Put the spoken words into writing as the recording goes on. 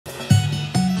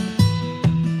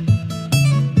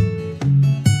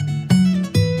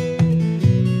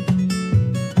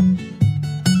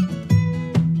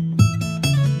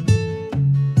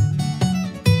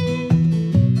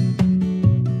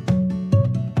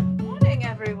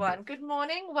everyone. Good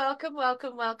morning. Welcome,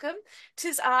 welcome, welcome.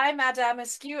 'Tis I, Madame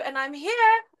Askew, and I'm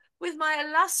here with my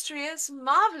illustrious,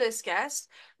 marvelous guest,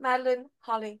 Madeleine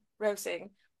Holly-Rosing.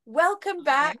 Welcome Hi.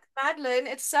 back, Madeleine.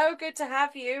 It's so good to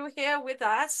have you here with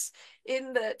us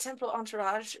in the Temple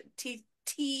Entourage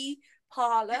tea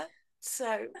parlor.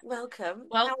 So, welcome.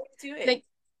 How Well, are you doing? thank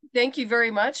thank you very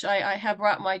much. I have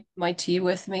brought my tea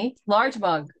with me. Yeah. Large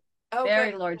mug, Oh, good.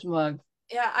 very large mug,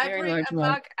 Yeah, I very bring large a mug.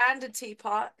 mug and a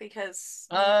teapot because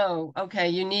Oh, okay.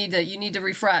 You need to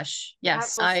refresh. that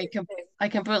Yes, will fit in. I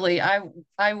completely.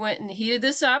 I went and heated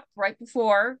this up right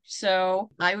before, so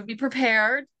I would be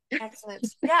prepared. Excellent.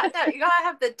 Yeah, no, you gotta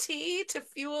have the tea to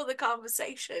fuel the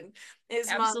conversation, is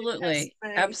my Absolutely,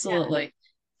 testimony. Yeah. absolutely.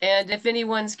 And if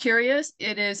anyone's curious,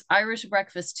 it is Irish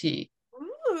breakfast tea.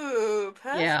 Ooh,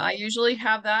 Yeah, I perfect. usually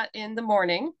have that in the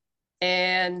morning.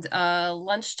 And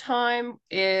lunchtime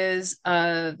is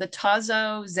the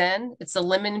Tazo Zen. It's a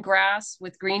lemongrass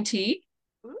with green tea,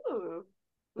 Ooh,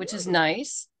 which is ooh,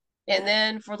 nice. And yeah.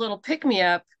 then for a little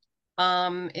pick-me-up,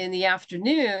 in the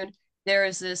afternoon, there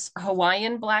is this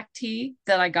Hawaiian black tea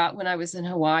that I got when I was in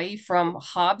Hawaii from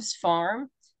Hobbs Farm.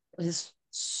 It is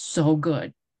so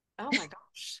good. Oh my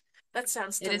gosh. That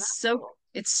sounds It is so delightful.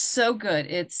 it's so good.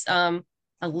 It's a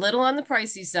little on the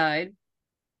pricey side,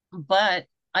 but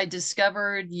I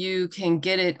discovered you can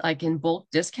get it like in bulk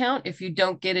discount if you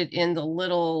don't get it in the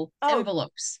little Oh,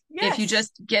 envelopes. If you yes.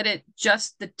 just get it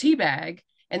just the tea bag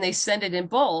and they send it in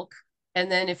bulk,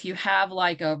 and then if you have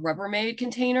like a Rubbermaid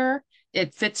container,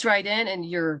 it fits right in and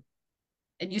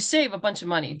you save a bunch of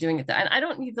money doing it. And I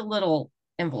don't need the little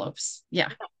envelopes. Yeah.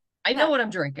 I know No. what I'm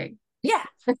drinking. Yeah.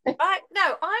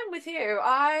 No, I'm with you.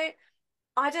 I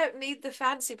don't need the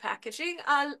fancy packaging.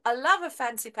 I love a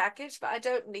fancy package, but I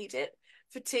don't need it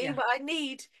for tea. Yeah. What I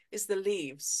need is the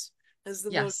leaves as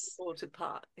the most Yes. important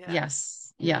part. Yeah.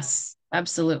 Yes. Yeah. Yes.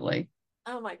 Absolutely.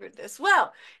 Oh my goodness.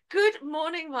 Well, good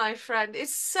morning, my friend.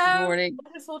 It's Good so morning.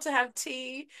 wonderful to have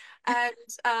tea and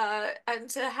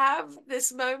to have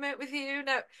this moment with you.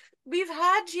 Now, we've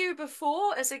had you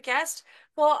before as a guest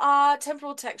for our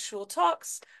Temporal Textual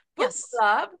Talks book Yes.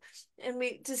 club, and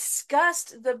we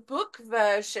discussed the book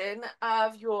version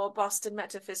of your Boston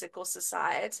Metaphysical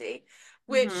Society,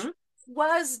 which Hmm.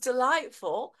 was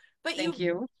delightful, but Thank you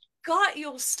you. got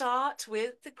your start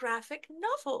with the graphic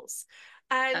novels.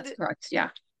 That's And correct. Yeah.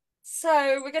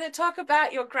 so we're going to talk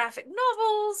about your graphic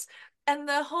novels and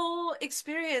the whole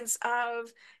experience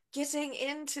of getting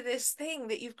into this thing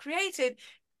that you've created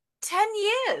 10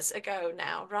 years ago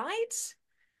now, right?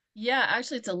 Yeah,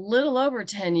 actually, it's a little over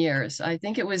 10 years. I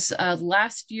think it was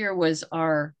last year was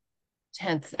our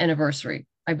 10th anniversary,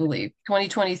 I believe.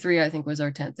 2023, I think, was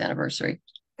our 10th anniversary,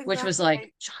 which was like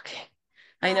Congratulations. shocking.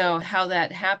 I Oh, know how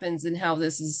that happens and how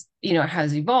this is,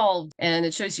 has evolved. And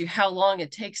it shows you how long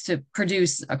it takes to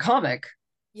produce a comic.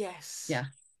 yes. Yeah.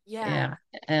 Yeah. Yeah.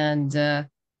 And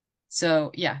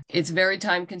so, yeah, it's very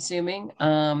time consuming,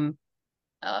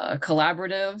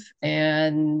 collaborative,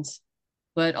 and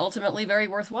but ultimately very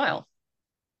worthwhile.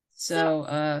 So,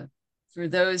 So for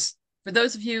those for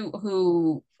those of you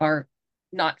who are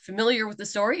not familiar with the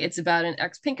story, it's about an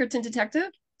ex-Pinkerton detective,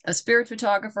 a spirit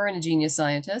photographer, and a genius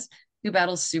scientist who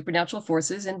battles supernatural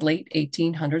forces in late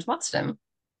 1800s Boston.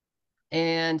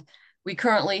 And we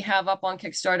currently have up on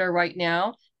Kickstarter right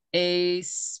now a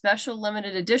special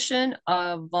limited edition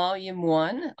of Volume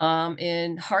One,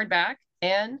 in hardback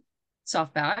and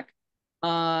softback.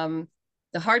 Um,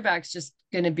 the hardback's just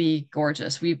going to be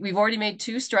gorgeous. We've already made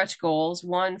two stretch goals,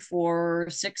 one for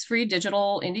 6 free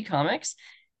digital indie comics,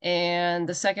 and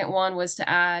the second one was to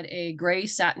add a gray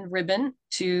satin ribbon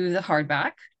to the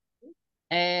hardback.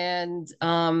 And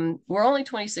we're only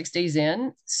 26 days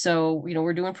in, so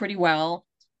we're doing pretty well.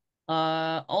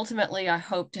 Ultimately, I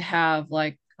hope to have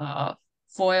like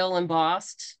foil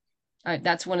embossed.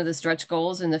 That's one of the stretch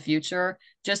goals in the future,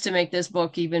 just to make this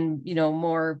book even,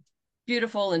 more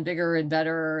beautiful and bigger and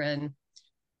better.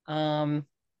 Um,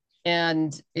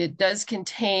 and it does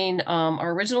contain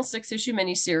our original 6 issue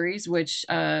miniseries, which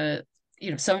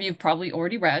some of you have probably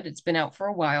already read. It's been out for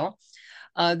a while.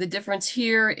 The difference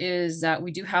here is that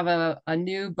we do have a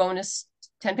new bonus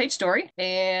 10-page story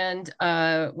and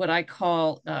what I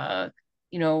call,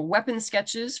 weapon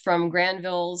sketches from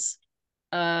Granville's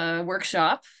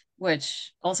workshop,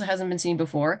 which also hasn't been seen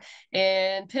before,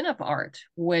 and pinup art,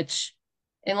 which,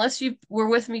 unless you were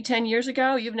with me 10 years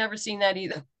ago, you've never seen that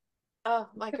either. oh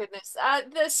my goodness.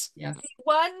 This Yeah. the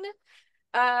one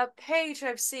page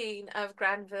I've seen of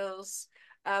Granville's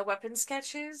weapon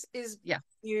sketches is Yeah.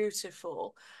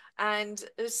 beautiful and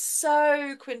is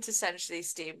so quintessentially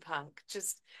steampunk.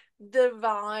 Just the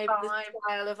vibe, the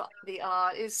style of the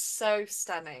art is so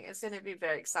stunning. It's going to be a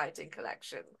very exciting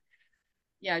collection.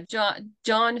 Yeah,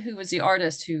 John, who was the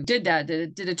artist who did that,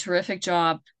 did a terrific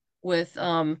job with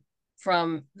from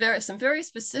some very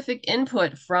specific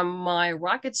input from my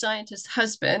rocket scientist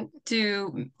husband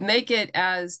to make it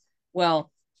as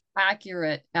well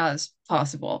accurate as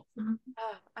possible.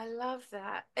 Oh, I love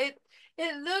that. It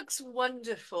looks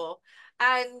wonderful.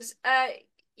 And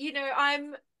you know, I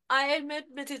am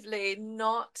admittedly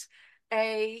not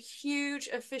a huge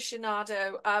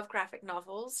aficionado of graphic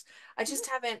novels. I just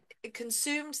haven't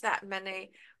consumed that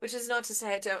many, which is not to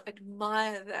say I don't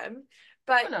admire them, Oh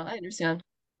but no, I understand.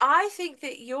 I think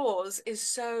that yours is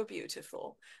so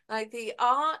beautiful. Like the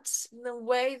art, the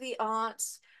way the art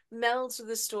melds with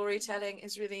the storytelling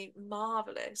is really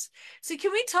marvelous. So,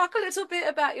 can we talk a little bit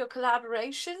about your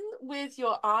collaboration with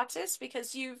your artists?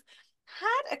 Because you've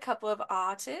had a couple of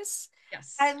artists,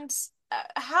 Yes. and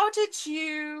how did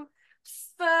you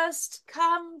first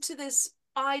come to this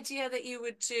idea that you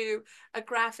would do a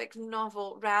graphic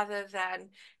novel rather than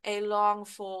a long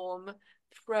form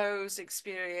prose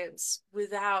experience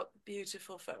without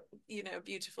beautiful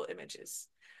images?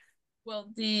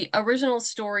 Well, the original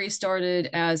story started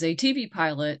as a TV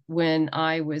pilot when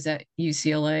I was at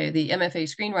UCLA, the MFA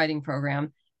screenwriting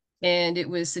program, and it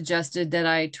was suggested that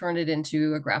I turn it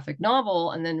into a graphic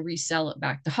novel and then resell it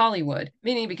back to Hollywood.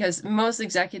 Meaning, because most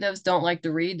executives don't like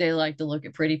to read, they like to look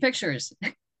at pretty pictures.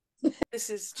 This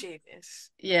is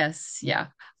genius. Yes, yeah.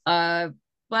 Uh,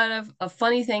 but a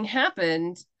funny thing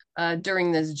happened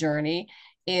during this journey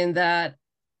in that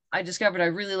I discovered I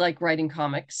really like writing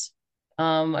comics.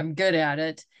 I'm good at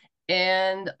it,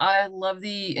 and I love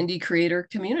the indie creator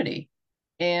community.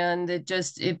 And it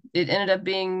ended up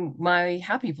being my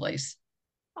happy place.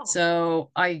 Oh,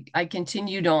 So I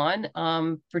continued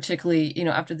on, particularly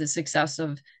after the success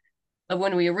of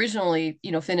when we originally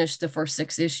finished the first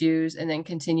 6 issues, and then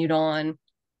continued on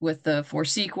with the 4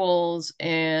 sequels,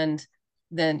 and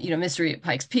then Mystery at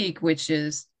Pikes Peak, which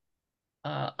is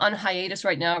on hiatus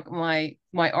right now.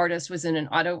 My artist was in an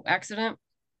auto accident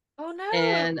oh no.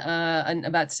 and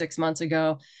about 6 months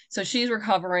ago, so she's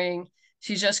recovering.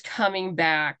 She's just coming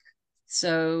back.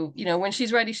 So when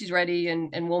she's ready,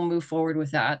 and we'll move forward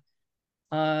with that.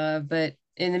 But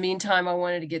in the meantime, I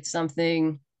wanted to get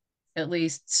something at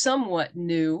least somewhat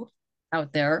new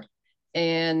out there,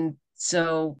 and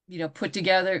so put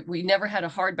together. We never had a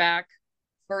hardback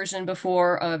version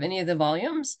before of any of the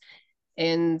volumes,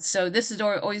 and so this has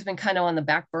always been kind of on the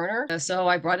back burner. So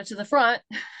I brought it to the front.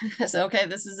 So, okay,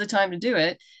 this is the time to do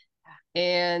it.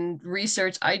 And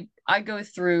research, I go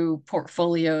through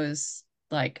portfolios.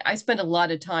 Like, I spend a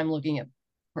lot of time looking at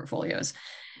portfolios.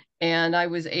 And I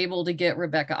was able to get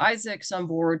Rebecca Isaacs on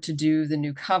board to do the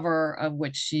new cover, of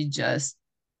which she just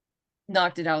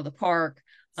knocked it out of the park.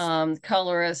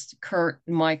 Colorist Kurt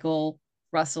Michael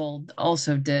Russell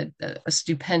also did a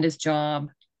stupendous job,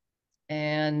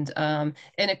 and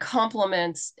it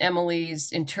complements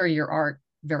Emily's interior art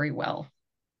very well.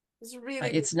 It's really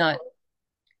It's not, beautiful.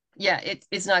 yeah,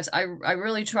 it's not. I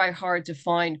really try hard to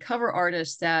find cover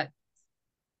artists that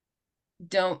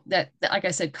don't that like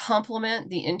I said, complement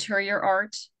the interior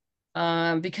art,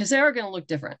 because they are going to look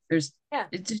different. Yeah.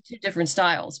 It's just 2 different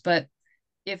styles, but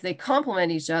if they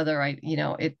complement each other,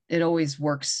 it always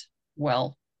works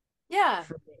well Yeah.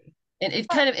 for me, and it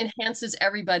But kind of enhances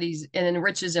everybody's and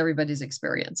enriches everybody's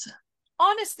experience.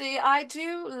 honestly, I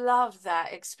do love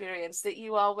that experience that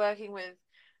you are working with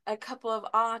a couple of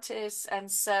artists,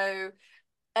 and so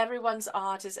everyone's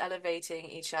art is elevating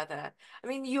each other. I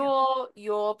mean, Yeah.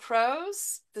 your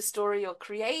prose, the story you're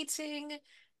creating,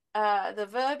 the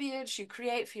verbiage you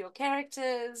create for your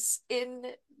characters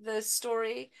in the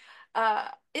story,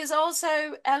 is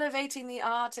also elevating the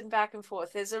art and back and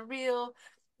forth. There's a real,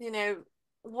 you know,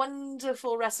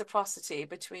 wonderful reciprocity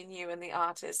between you and the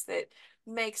artist that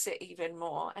makes it even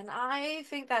more. And I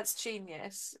think that's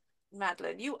genius,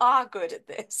 Madeleine. You are good at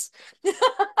this.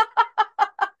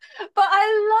 But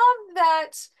I love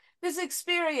that this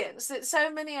experience that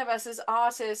so many of us as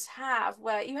artists have,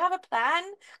 where you have a plan.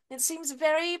 It seems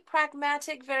very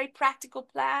pragmatic, very practical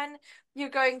plan. You're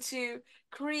going to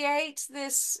create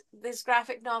this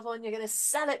graphic novel and you're going to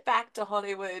sell it back to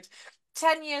Hollywood.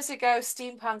 10 years ago,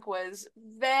 steampunk was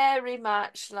very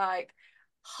much like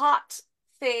hot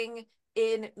thing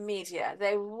in media.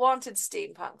 They wanted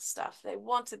steampunk stuff. They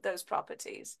wanted those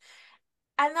properties.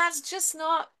 And that's just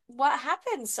not what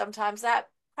happens sometimes. That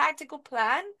practical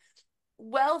plan,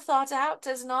 well thought out,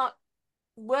 does not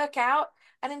work out.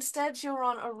 And instead, you're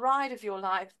on a ride of your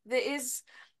life that is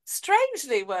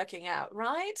strangely working out,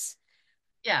 right?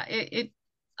 Yeah, it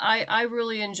I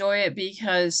really enjoy it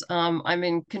because I'm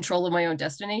in control of my own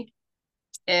destiny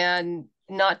and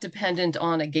not dependent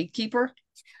on a gatekeeper.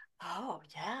 Oh,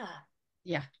 yeah.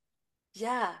 Yeah,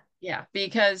 Yeah. yeah.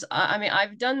 Because I mean,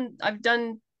 I've done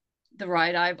the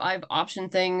ride. I've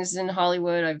optioned things in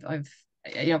Hollywood.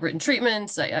 I've written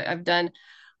treatments. I've done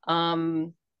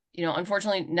um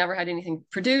unfortunately never had anything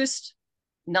produced.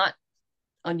 Not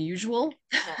unusual.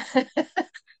 No.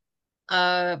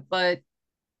 But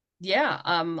yeah,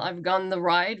 I've gone the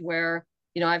ride where,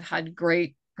 I've had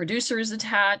great producers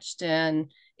attached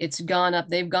and it's gone up,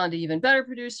 they've gone to even better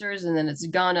producers, and then it's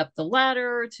gone up the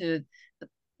ladder to,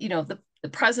 the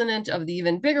president of the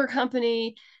even bigger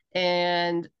company.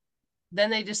 And then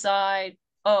they decide,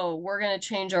 oh, we're going to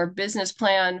change our business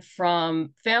plan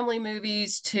from family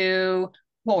movies to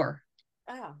horror.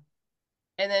 Oh.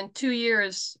 And then 2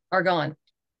 years are gone.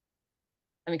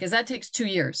 I mean, because that takes 2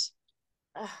 years.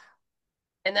 Ugh.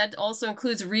 And that also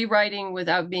includes rewriting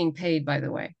without being paid, by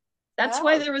the way. That's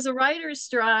why Oh, there was a writer's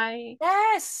strike.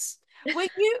 yes. Were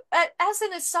you, as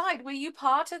an aside, were you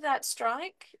part of that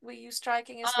strike? Were you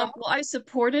striking as well? Well, I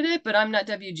supported it, but I'm not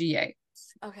WGA.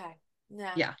 Okay.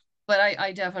 Yeah. Yeah, but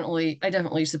I definitely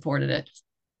supported it.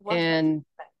 100%. And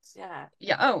Yeah.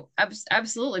 yeah, oh,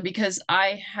 absolutely, because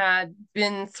I had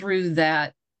been through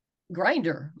that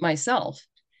grinder myself.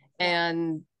 Yeah.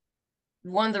 And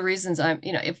one of the reasons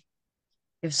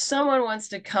if someone wants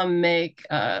to come make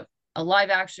a live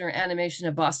action or animation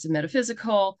of Boston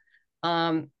Metaphysical,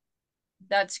 um,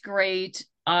 that's great.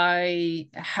 I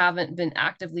haven't been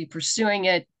actively pursuing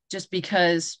it just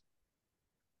because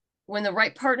when the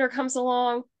right partner comes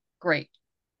along, great.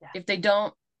 Yeah. If they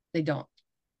don't, they don't.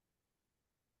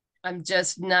 I'm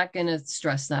just not going to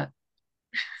stress that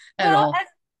at Well, all.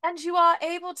 and you are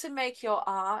able to make your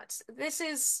art. This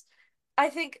is, I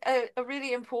think, a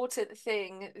really important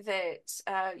thing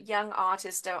that young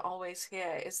artists don't always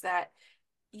hear is that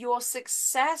your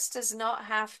success does not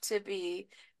have to be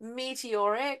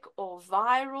meteoric or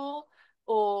viral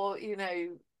or,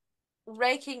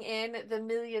 raking in the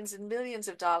millions and millions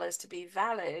of dollars to be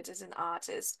valid as an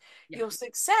artist. Yeah. Your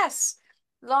success,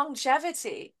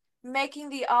 longevity, making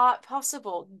the art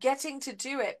possible, getting to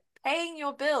do it, paying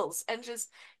your bills, and just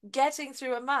getting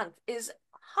through a month is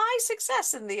high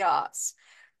success in the arts.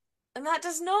 And that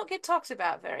does not get talked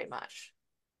about very much.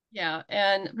 Yeah.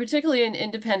 And particularly in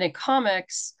independent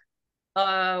comics,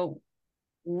 uh,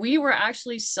 we were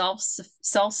actually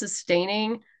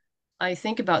self-sustaining, I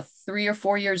think about 3 or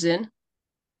 4 years in.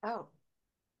 Oh,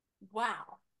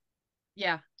 wow.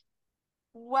 Yeah.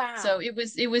 So Wow.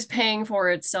 it was paying for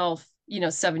itself,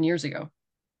 7 years ago.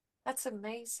 That's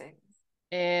amazing.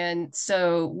 And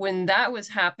so when that was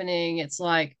happening, it's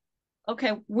like,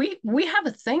 okay, we have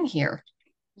a thing here.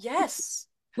 Yes.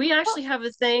 We actually Well, have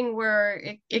a thing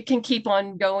where it can keep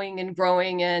on going and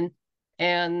growing,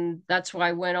 and that's why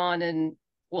I went on. And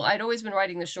well, I'd always been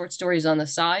writing the short stories on the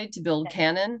side to build yeah.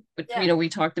 canon, but Yeah. we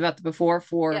talked about the before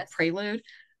for Yes. Prelude.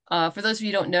 For those of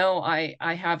you who don't know, I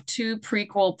have two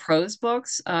prequel prose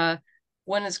books.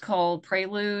 One is called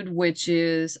Prelude, which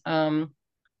is an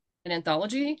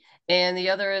anthology, and the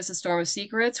other is A Storm of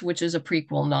Secrets, which is a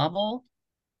prequel novel.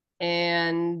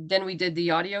 And then we did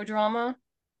the audio drama.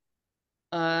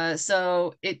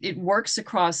 So it works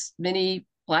across many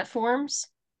platforms,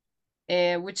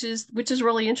 and which is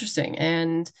really interesting.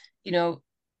 And you know,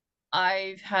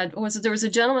 I've had was there was a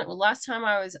gentleman last time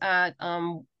I was at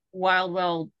Wild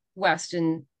Wild West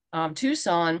in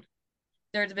Tucson.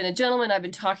 There's been a gentleman I've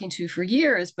been talking to for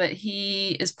years, but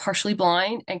he is partially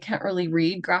blind and can't really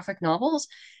read graphic novels.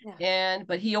 Yeah.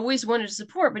 But he always wanted to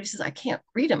support, but he says, I can't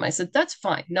read them. I said, that's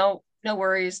fine. No, no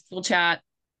worries. We'll chat,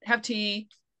 have tea.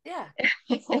 Yeah.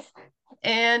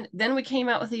 And then we came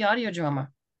out with the audio drama.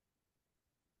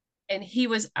 And he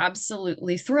was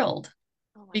absolutely thrilled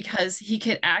Oh my God. because he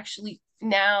could actually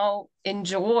now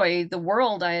enjoy the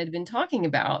world I had been talking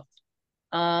about,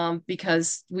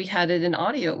 because we had it in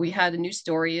audio. We had a new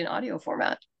story in audio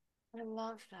format. I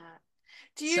love that.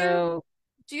 Do you So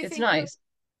do you it's think you'll nice.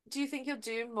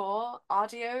 do more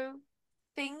audio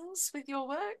things with your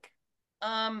work?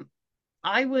 Um,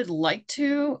 I would like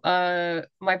to.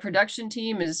 My production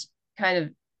team is kind of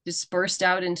dispersed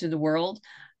out into the world,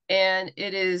 and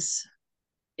it is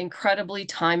incredibly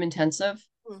time intensive.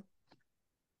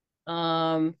 Hmm.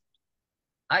 Um,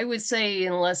 I would say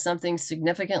unless something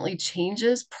significantly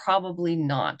changes, probably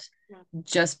not, Hmm.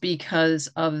 just because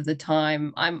of the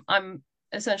time. I'm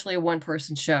essentially a one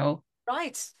person show.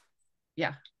 Right.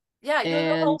 Yeah. Yeah, you're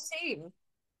the And whole team.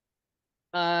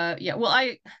 yeah, well,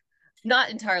 I not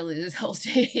entirely the whole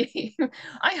team.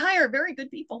 I hire very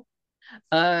good people.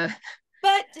 Uh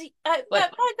But But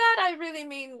by that I really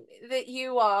mean that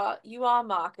you are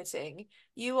marketing,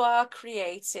 you are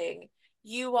creating,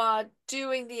 you are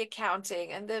doing the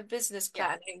accounting and the business yeah,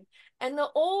 planning and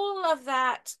all of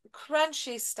that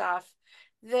crunchy stuff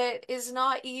that is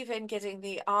not even getting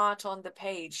the art on the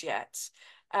page yet.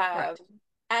 Um, correct.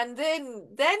 and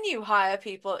then you hire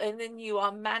people and then you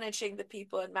are managing the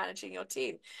people and managing your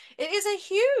team. It is a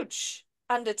huge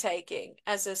undertaking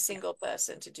as a Yeah, single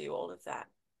person to do all of that.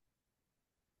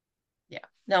 yeah.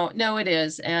 No, it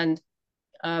is. And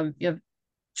you've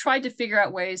tried to figure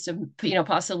out ways to,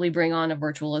 possibly bring on a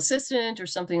virtual assistant or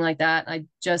something like that. I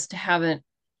just haven't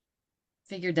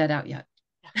figured that out yet.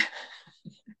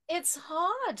 It's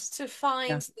hard to Yeah,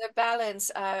 find the balance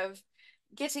of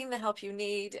getting the help you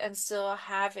need and still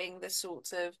having the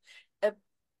sort of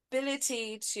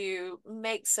ability to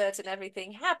make certain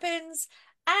everything happens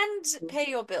and pay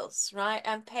your bills, right?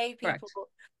 And pay people correct.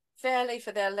 fairly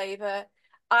for their labor.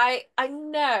 I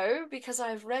know because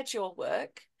I've read your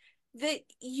work that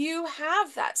you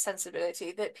have that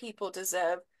sensibility that people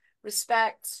deserve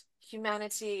respect,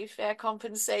 humanity, fair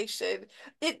compensation.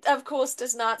 It, of course,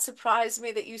 does not surprise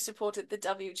me that you supported the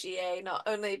WGA, not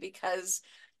only because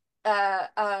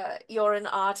you're an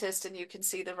artist and you can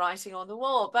see the writing on the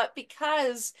wall, but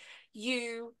because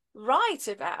you write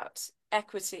about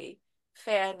equity,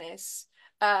 fairness,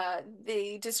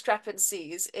 the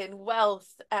discrepancies in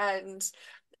wealth, and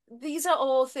these are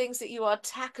all things that you are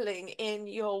tackling in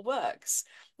your works.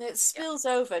 It Yeah. spills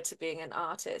over to being an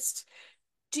artist.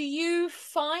 Do you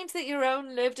find that your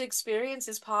own lived experience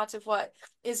is part of what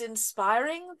is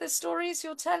inspiring the stories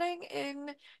you're telling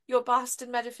in your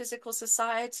Boston Metaphysical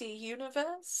Society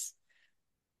universe?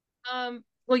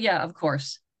 Well, yeah, of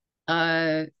course.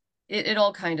 Uh, it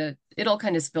all kind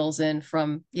of spills in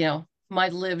from, my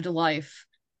lived life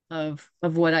of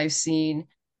what I've seen.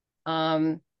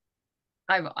 Um,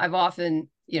 I've often,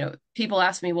 people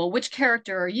ask me, well, which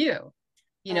character are you?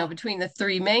 Oh, Between the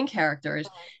three main characters.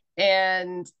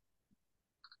 And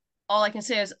all I can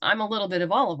say is I'm a little bit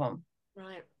of all of them.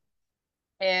 right.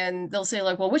 And they'll say,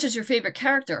 like, well, which is your favorite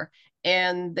character?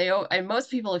 And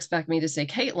most people expect me to say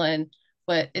Caitlin,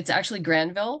 but it's actually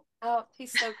Granville. Oh,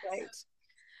 he's so great.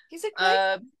 He's a great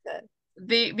Uh, actor.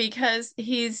 because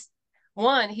he's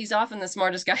often the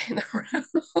smartest guy in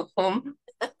the room,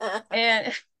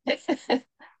 and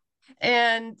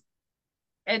and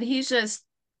and he's just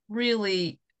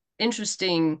really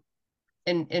interesting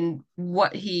in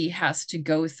what he has to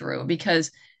go through,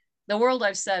 because the world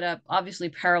I've set up obviously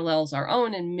parallels our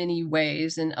own in many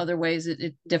ways. In other ways,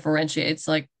 it differentiates,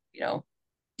 like,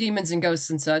 demons and ghosts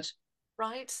and such.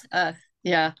 Right? Uh,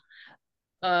 yeah.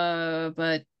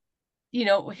 But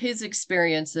his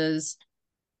experiences,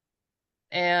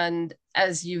 and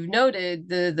as you've noted,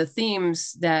 the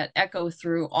themes that echo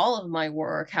through all of my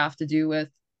work have to do with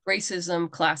racism,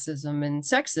 classism, and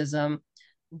sexism.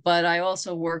 But I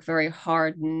also work very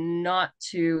hard not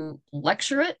to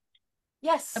lecture it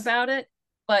Yes. about it,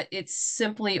 but it's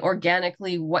simply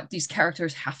organically what these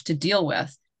characters have to deal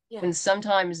with. And Yes.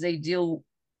 sometimes they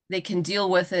can deal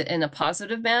with it in a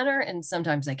positive manner, and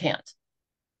sometimes they can't.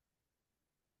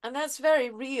 And that's very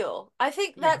real. I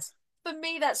think Yeah. that's, for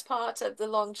me, that's part of the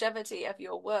longevity of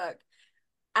your work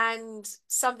and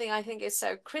something I think is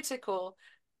so critical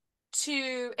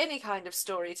to any kind of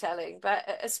storytelling, but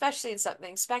especially in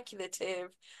something speculative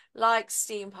like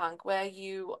steampunk, where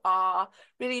you are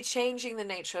really changing the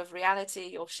nature of reality,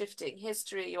 you're shifting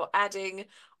history, you're adding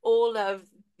all of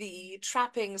the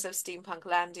trappings of steampunk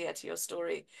landia to your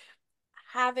story,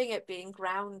 having it being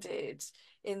grounded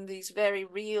in these very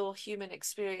real human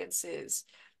experiences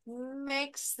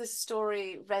makes the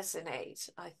story resonate,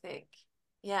 I think.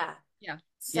 Yeah. Yeah.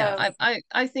 Yeah, So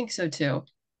I think so too.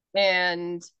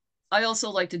 And I also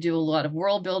like to do a lot of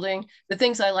world building. The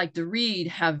things I like to read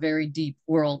have very deep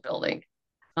world building.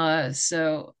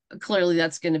 So clearly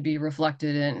that's going to be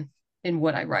reflected in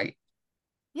what I write.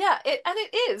 yeah, it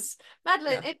is.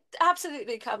 Madeline, Yeah. it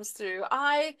absolutely comes through.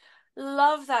 I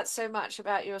love that so much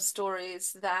about your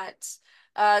stories that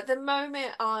the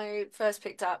moment I first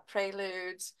picked up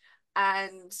Prelude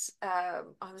and I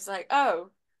was like, oh,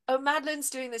 Madeline's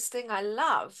doing this thing I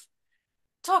love,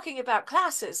 talking about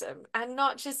classism and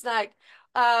not just like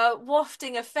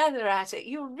wafting a feather at it.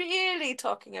 You're really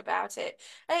talking about it.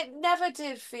 And it never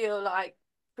did feel like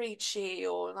preachy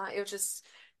or like you're just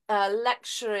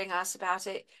lecturing us about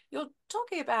it. You're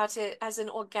talking about it as an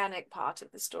organic part of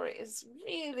the story. It's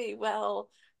really well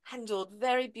handled,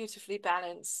 very beautifully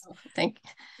balanced. Thank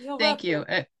You're thank you.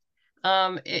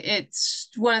 welcome. It's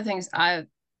one of the things I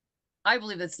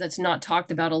believe that's not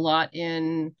talked about a lot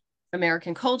in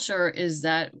American culture, is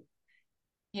that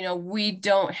we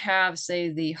don't have, say,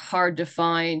 the hard to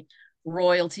find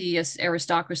royalty,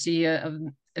 aristocracy of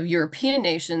European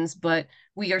nations, but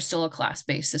we are still a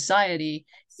class-based society.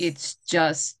 It's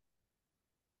just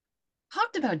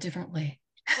talked about differently.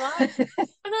 Right.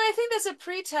 And I think there's a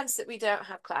pretense that we don't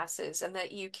have classes and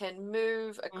that you can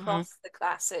move Hmm. across the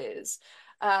classes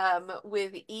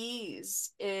with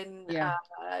ease in Yeah.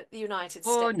 the United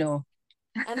Oh States. no.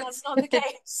 And that's not the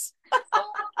case.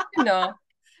 Oh no.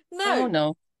 Oh No.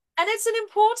 no. And it's an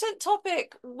important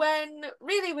topic when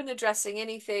really when addressing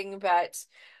anything, but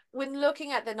when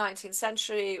looking at the 19th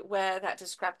century where that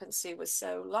discrepancy was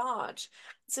so large,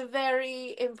 it's a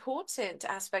very important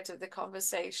aspect of the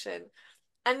conversation.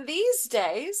 And these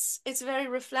days, it's very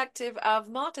reflective of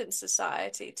modern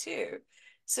society too.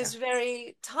 So Yeah. it's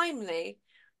very timely.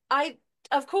 I,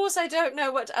 of course, I don't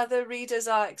know what other readers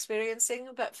are experiencing,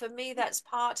 but for me, that's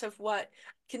part of what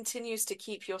continues to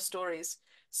keep your stories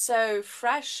so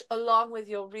fresh, along with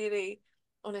your really,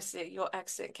 honestly, your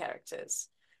excellent characters.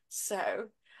 So,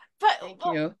 but Thank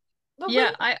you. but when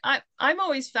Yeah, I'm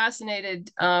always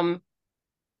fascinated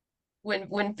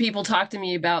when people talk to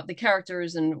me about the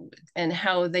characters and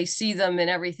how they see them and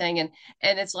everything, and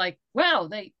it's like, wow,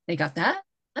 they got that.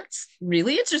 That's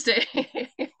really interesting.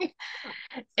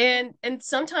 And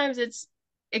sometimes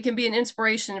it can be an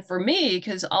inspiration for me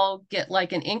because I'll get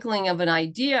like an inkling of an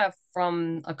idea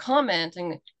from a comment,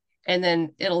 and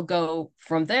then it'll go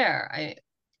from there.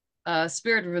 I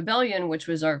Spirit of Rebellion, which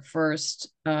was our first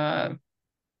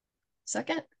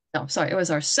second, no, sorry, it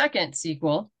was our second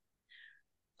sequel,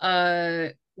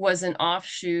 was an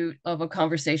offshoot of a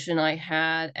conversation I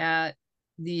had at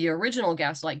the original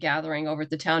Gaslight Gathering over at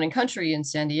the Town and Country in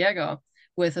San Diego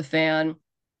with a fan.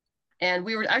 And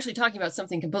we were actually talking about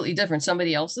something completely different,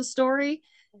 somebody else's story.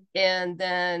 And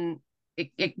then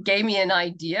it gave me an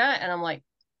idea, and I'm like,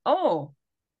 oh,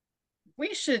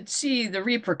 we should see the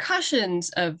repercussions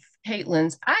of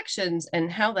Caitlin's actions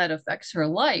and how that affects her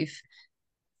life.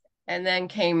 And then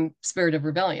came Spirit of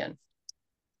Rebellion.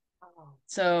 oh,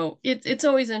 So it's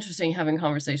always interesting having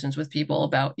conversations with people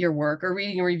about your work or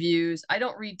reading reviews. I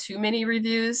don't read too many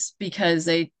reviews because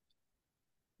they,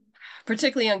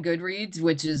 particularly on Goodreads,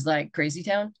 which is like crazy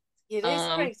town. it is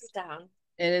Um, crazy down.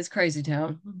 it is crazy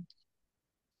town.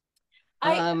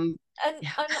 I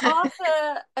Yeah. an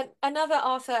author another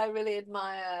author I really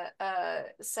admire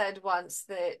said once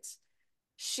that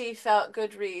she felt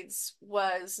Goodreads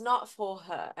was not for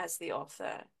her as the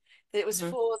author, that it was Mhm.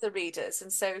 for the readers.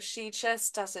 And so she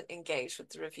just doesn't engage with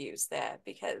the reviews there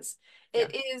because Yeah.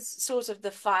 it is sort of the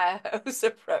fire hose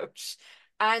approach.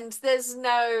 And there's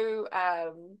no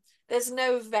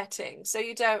vetting. So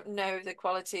you don't know the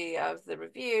quality of the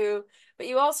review, but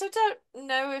you also don't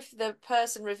know if the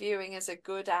person reviewing is a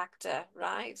good actor,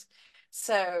 right?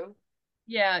 So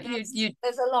Yeah,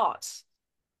 there's a lot.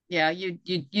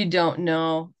 you don't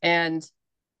know. And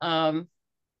um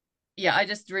yeah, I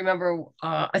just remember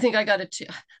I think I got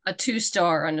a 2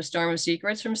 star on the Storm of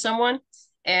Secrets from someone,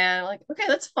 and like, okay,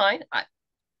 that's fine.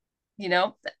 You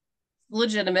know,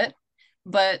 legitimate.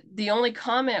 But the only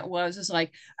comment is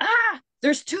like,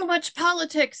 there's too much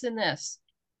politics in this.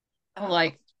 I'm Oh,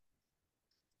 like,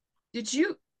 did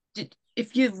you did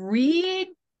if you read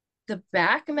the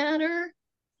back matter,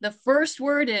 the first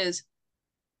word is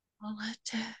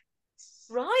politics.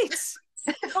 right.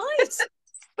 Right.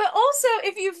 But also,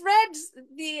 if you've read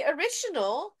the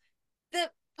original, the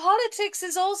politics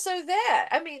is also there.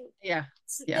 I mean, Yeah,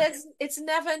 yeah, it's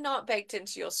never not baked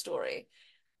into your story.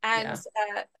 And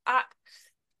yeah.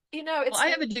 Well, it's I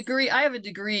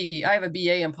have a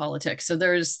BA in politics, so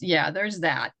there's that. there's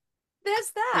Yeah,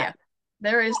 that.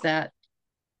 there is that.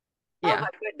 Oh Yeah. my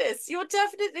goodness, you're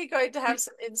definitely going to have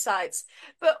some insights,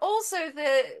 but also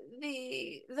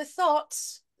the thought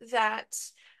that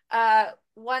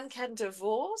one can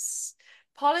divorce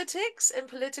politics and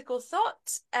political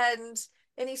thought and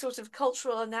any sort of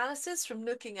cultural analysis from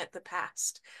looking at the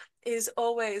past is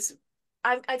always,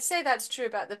 I'd say that's true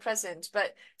about the present,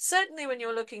 but certainly when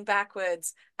you're looking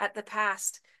backwards at the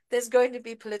past, there's going to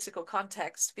be political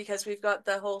context because we've got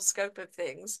the whole scope of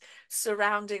things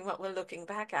surrounding what we're looking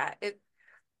back at.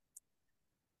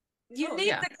 You Oh, need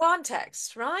yeah. the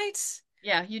context, right?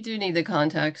 Yeah, you do need the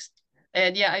context.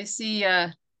 And yeah, I see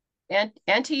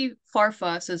Auntie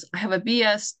Farfa says, I have a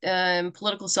BS in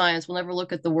political science. We'll never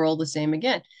look at the world the same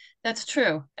again. That's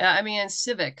true. I mean, and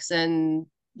civics, and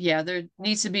yeah, there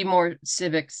needs to be more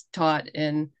civics taught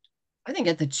I think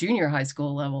at the junior high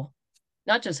school level,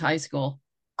 not just high school.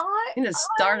 I You need to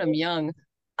start them young.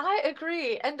 I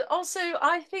agree. And also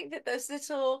I think that those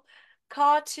little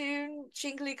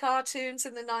jingly cartoons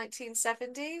in the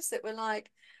 1970s that were like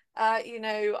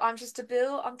I'm just a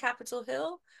bill on Capitol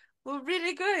Hill were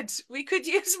really good. We could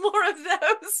use more of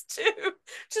those too.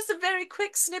 Just a very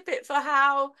quick snippet for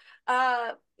how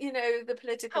the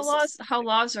political system. How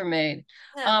laws are made.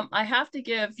 Yeah. I have to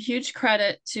give huge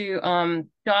credit to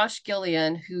Josh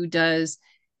Gillian, who does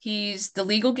he's the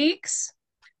Legal Geeks,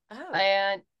 Oh.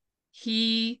 and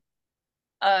he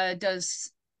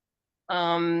does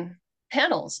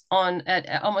panels on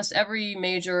at almost every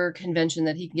major convention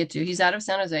that he can get to. He's out of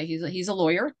San Jose. He's a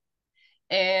lawyer,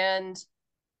 and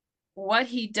what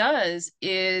he does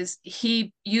is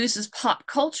he uses pop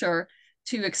culture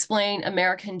to explain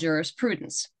American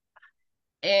jurisprudence,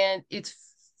 and it's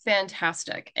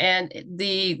fantastic. And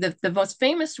the most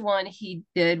famous one he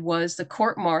did was the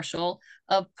court martial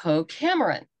of Poe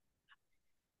Cameron,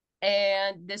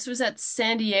 and this was at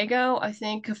San Diego, I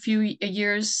think, a few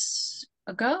years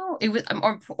ago. It was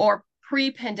or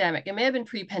pre-pandemic. It may have been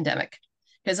pre-pandemic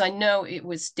because I know it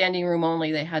was standing room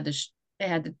only. They had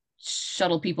to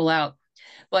shuttle people out,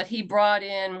 but he brought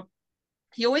in.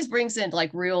 He always brings in like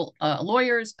real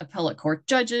lawyers, appellate court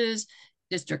judges,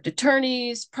 district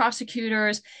attorneys,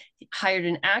 prosecutors. He hired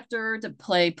an actor to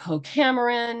play Poe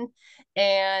Cameron,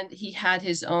 and he had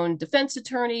his own defense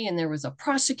attorney, and there was a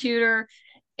prosecutor,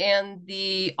 and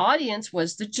the audience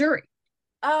was the jury.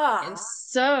 And Ah.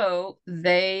 so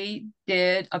they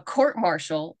did a court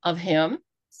martial of him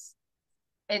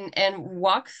and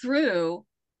walk through.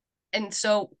 And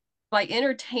so by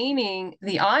entertaining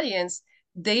the audience,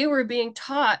 they were being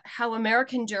taught how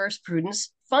American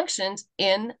jurisprudence functions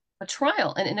in a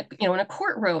trial and in a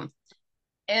courtroom.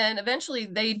 And eventually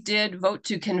they did vote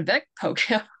to convict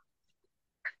Poca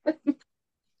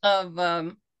of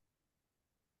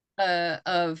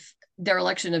of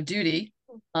dereliction of duty.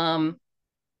 Um,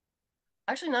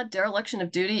 Actually, not dereliction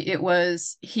of duty. It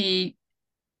was he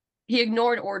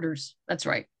ignored orders. That's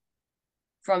right.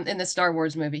 From in the Star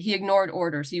Wars movie, he ignored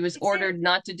orders. He was He did. ordered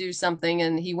not to do something,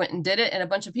 and he went and did it, and a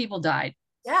bunch of people died.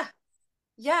 Yeah.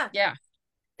 Yeah. Yeah,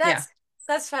 yeah. That's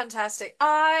that's fantastic.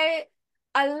 I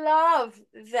love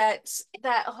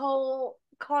that whole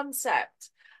concept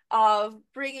of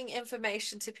bringing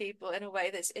information to people in a way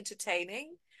that's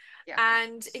entertaining Yeah.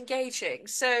 and engaging.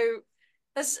 So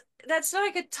that's that's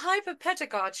like a type of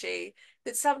pedagogy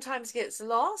that sometimes gets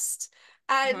lost.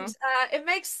 And Mm-hmm.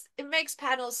 it makes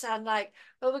panels sound like,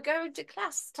 well, we're going to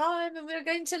class time and we're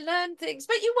going to learn things,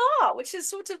 but you are, which is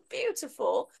sort of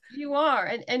beautiful. You are,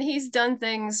 and he's done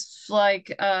things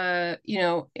like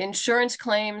insurance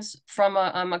claims from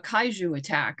a kaiju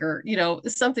attack, or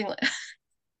something like.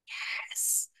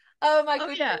 Yes. Oh my Oh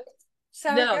goodness. yeah,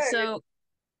 So no, good.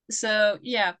 so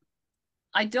yeah.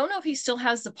 I don't know if he still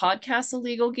has the podcast, The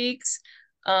Legal Geeks,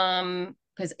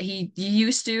 because he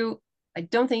used to. I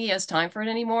don't think he has time for it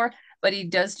anymore, but he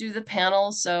does do the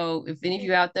panels. So if any of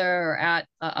you out there are at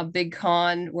a big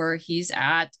con where he's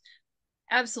at,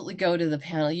 absolutely go to the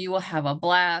panel. You will have a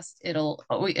blast. It'll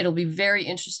be very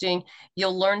interesting.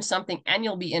 You'll learn something and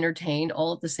you'll be entertained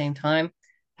all at the same time.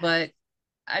 But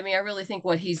I mean, I really think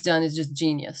what he's done is just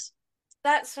genius.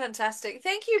 That's fantastic.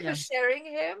 Thank you for Yeah, sharing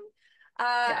him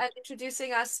yeah, and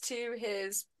introducing us to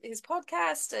his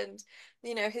podcast and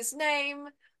his name.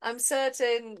 I'm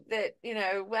certain that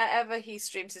wherever he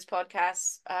streams his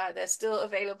podcasts, they're still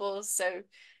available. So yeah.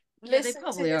 They listen to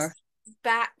probably his are.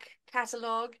 back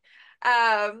catalog.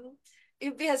 Um,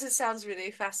 because it sounds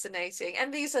really fascinating.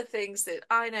 And these are things that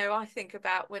I know I think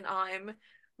about when I'm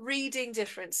reading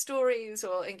different stories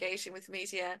or engaging with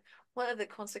media. What are the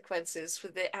consequences for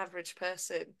the average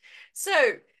person? So,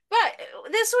 but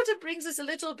this sort of brings us a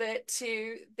little bit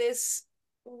to this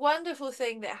wonderful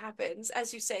thing that happens,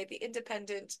 as you say, the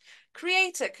independent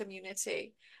creator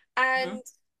community. Mm-hmm. And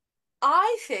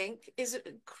I think is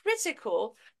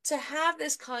critical to have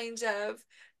this kind of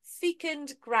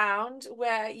fecund ground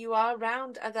where you are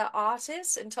around other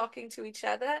artists and talking to each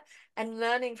other and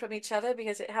learning from each other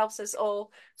because it helps us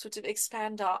all sort of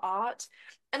expand our art.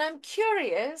 And I'm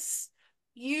curious,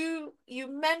 you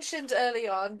mentioned early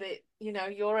on that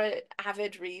you're an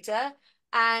avid reader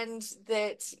and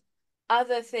that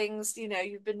other things,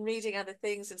 you've been reading other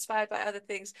things, inspired by other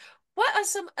things. What are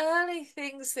some early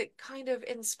things that kind of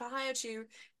inspired you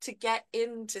to get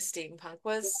into steampunk?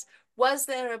 Was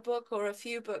there a book or a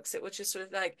few books that were just sort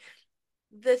of like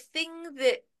the thing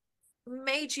that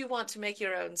made you want to make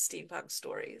your own steampunk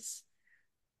stories?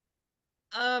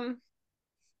 Um,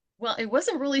 well, it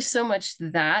wasn't really so much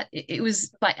that it was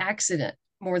by accident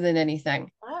more than anything.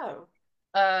 Oh.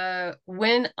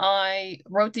 When I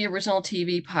wrote the original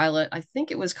TV pilot, I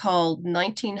think it was called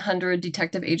 1900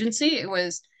 Detective Agency. It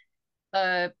was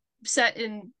uh set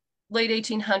in late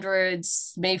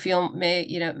 1800s, male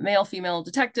female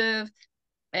detective,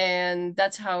 and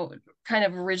that's how it kind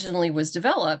of originally was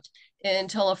developed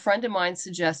until a friend of mine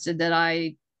suggested that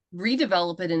I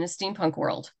redevelop it in a steampunk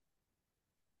world.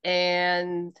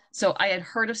 And so I had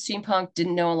heard of steampunk,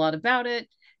 didn't know a lot about it,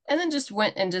 and then just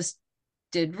went and just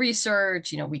did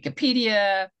research,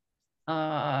 Wikipedia.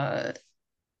 Uh,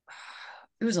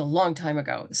 it was a long time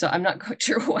ago, so I'm not quite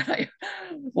sure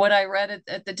what I read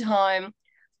at the time.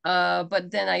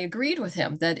 But then I agreed with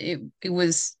him that it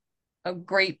was a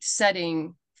great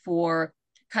setting for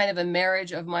kind of a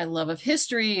marriage of my love of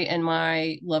history and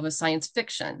my love of science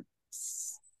fiction.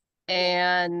 Yeah.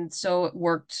 And so it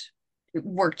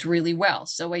worked really well.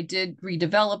 So I did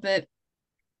redevelop it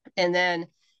and then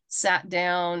sat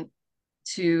down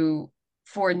to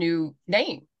for a new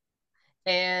name.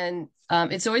 And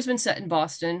it's always been set in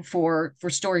Boston for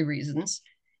story reasons.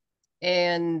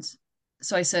 And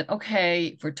so I said, okay,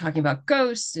 if we're talking about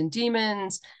ghosts and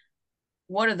demons,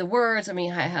 what are the words? I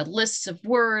mean, I had lists of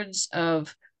words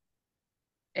of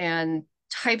and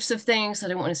types of things. I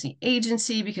didn't want to see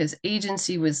agency because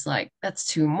agency was like, that's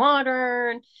too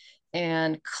modern.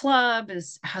 And club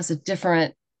has a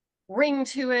different ring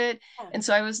to it. Yeah. And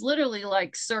so I was literally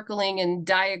like circling and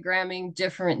diagramming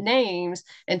different names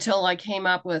until I came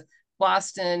up with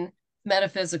Boston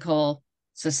Metaphysical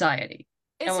Society.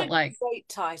 I It's went a like, great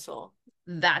title.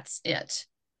 that's it.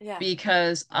 Yeah.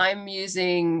 Because I'm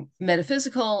using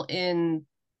metaphysical in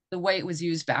the way it was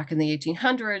used back in the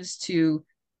 1800s to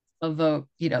evoke,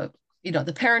 the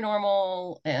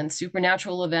paranormal and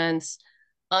supernatural events,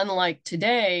 unlike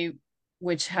today,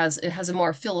 which has a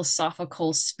more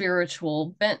philosophical,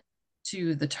 spiritual bent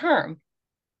to the term.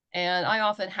 And I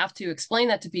often have to explain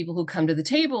that to people who come to the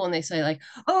table and they say, like,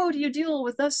 oh, do you deal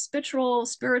with this spiritual,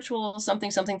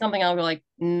 something, something, something? I'll be like,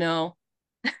 no.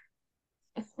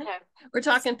 Yeah. We're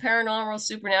talking paranormal,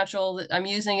 supernatural. I'm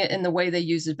using it in the way they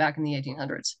used it back in the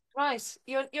 1800s. Right.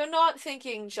 You're not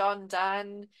thinking John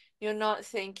Donne. You're not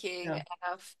thinking No,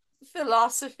 of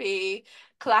philosophy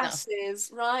no,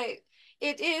 classes, right?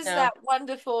 It is no. that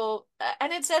wonderful,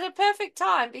 and it's at a perfect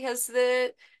time because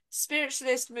the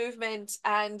spiritualist movement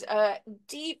and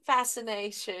deep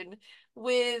fascination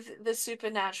with the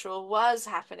supernatural was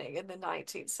happening in the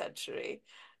 19th century,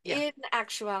 Yeah, in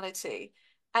actuality.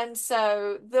 And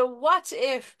so the what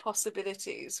if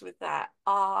possibilities with that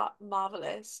are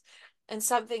marvelous and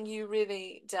something you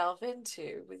really delve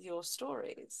into with your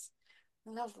stories.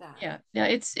 I love that. yeah, yeah.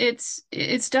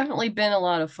 It's definitely been a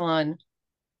lot of fun.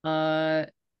 Uh,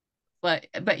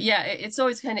 but yeah, it's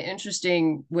always kind of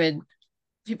interesting when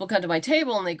people come to my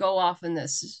table and they go off in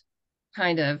this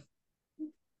kind of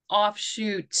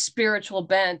offshoot spiritual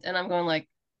bent, and I'm going like,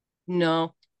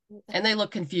 no, and they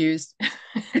look confused.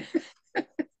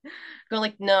 Go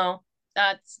like, no,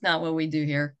 that's not what we do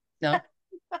here. No.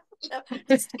 No,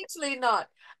 distinctly not.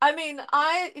 I mean,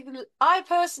 I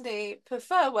personally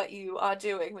prefer what you are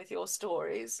doing with your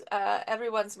stories.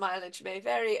 Everyone's mileage may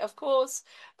vary, of course,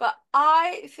 but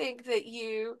I think that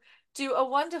you do a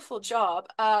wonderful job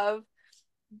of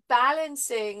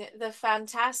balancing the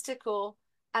fantastical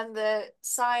and the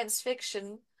science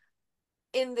fiction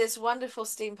in this wonderful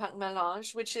steampunk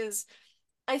melange, which is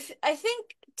I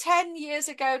think 10 years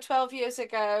ago, 12 years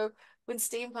ago, when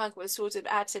steampunk was sort of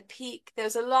at a peak, there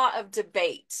was a lot of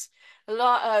debate, a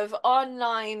lot of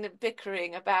online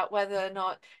bickering about whether or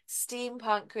not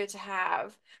steampunk could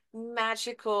have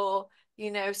magical,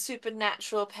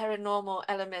 supernatural, paranormal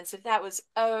elements, if that was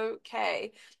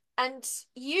okay. And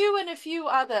you and a few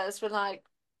others were like,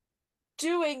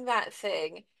 doing that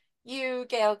thing. You,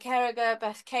 Gail Carriger,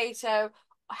 Beth Cato,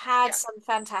 had Yeah, some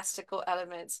fantastical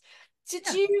elements. Did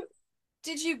yeah. you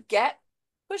did you get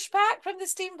pushback from the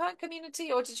steampunk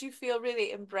community, or did you feel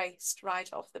really embraced right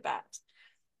off the bat?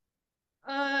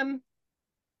 Um,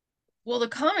 well, the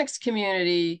comics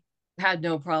community had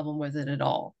no problem with it at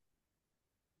all.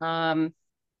 Um,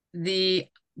 the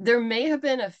there may have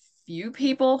been a few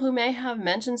people who may have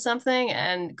mentioned something,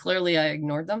 and clearly I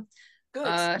ignored them. Good.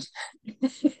 Uh,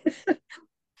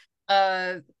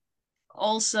 uh,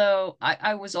 also,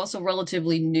 I was also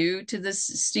relatively new to this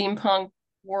steampunk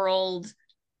world,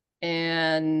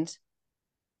 and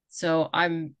so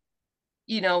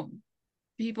you know,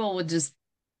 people would just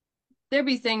there'd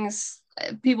be things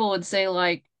people would say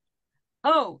like,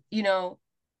 "Oh,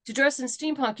 to dress in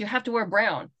steampunk, you have to wear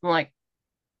brown." I'm like,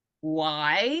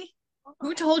 "Why?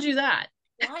 Who Oh, told you that?"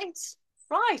 right.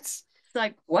 Right. It's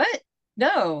like, "What?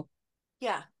 No.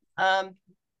 Yeah. Um,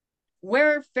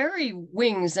 wear fairy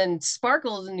wings and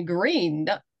sparkles and green.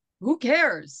 No, who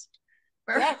cares?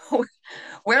 Wear, Yes.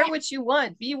 wear Yeah. what you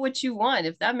want, be what you want.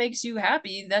 If that makes you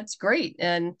happy, that's great."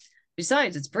 And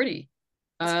Besides, it's pretty.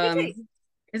 It's pretty.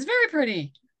 It's very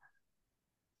pretty.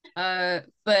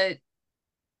 But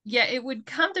yeah, it would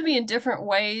come to me in different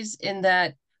ways in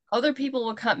that other people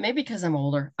will come, maybe because I'm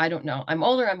older. I don't know. I'm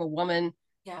older, I'm a woman,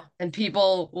 Yeah. and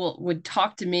people would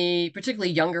talk to me,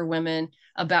 particularly younger women,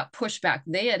 about pushback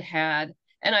they had had,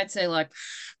 and I'd say like,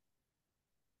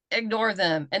 ignore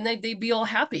them, and they'd be all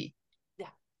happy, Yeah.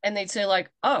 and they'd say like,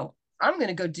 oh, I'm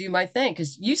gonna go do my thing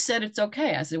because you said it's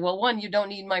okay. I said, well, one, you don't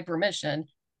need my permission,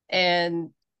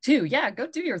 and two, yeah, go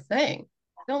do your thing.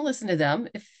 Don't listen to them.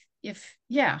 If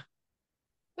yeah,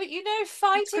 But you know, it's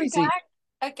fighting crazy. back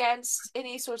against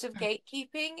any sort of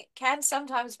gatekeeping can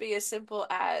sometimes be as simple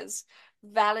as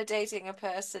validating a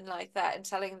person like that and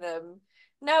telling them,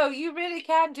 no, you really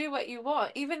can do what you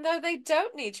want, even though they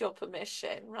don't need your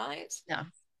permission, right? No,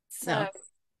 So, no,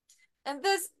 and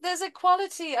there's a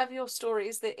quality of your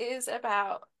stories that is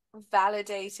about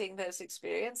validating those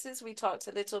experiences. We talked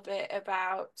a little bit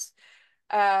about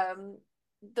um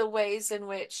the ways in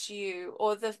which you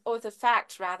or the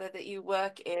fact rather that you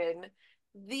work in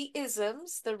the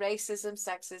isms, the racism,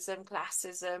 sexism,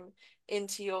 classism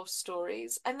into your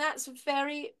stories, and that's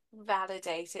very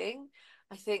validating,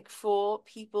 I think, for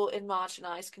people in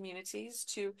marginalized communities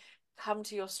to come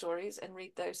to your stories and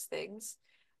read those things,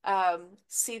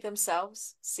 see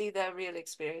themselves, see their real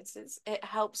experiences. It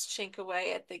helps chink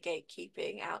away at the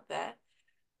gatekeeping out there.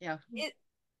 yeah. It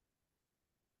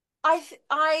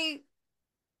I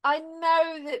I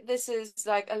know that this is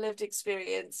like a lived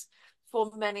experience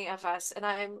for many of us, and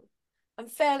I'm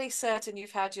fairly certain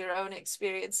you've had your own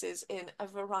experiences in a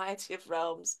variety of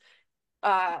realms,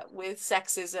 with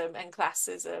sexism and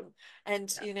classism, and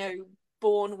Yeah. you know,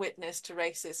 born witness to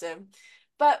racism.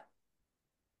 But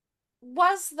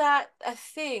was that a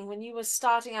thing when you were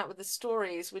starting out with the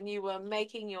stories, when you were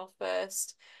making your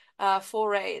first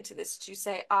foray into this? Did you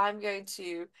say, I'm going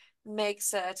to make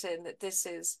certain that this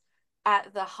is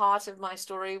at the heart of my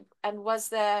story? And was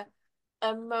there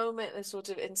a moment that sort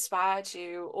of inspired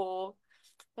you? Or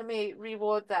let me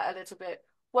reward that a little bit.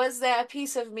 Was there a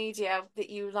piece of media that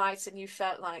you liked and you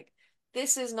felt like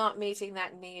this is not meeting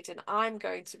that need and I'm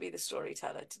going to be the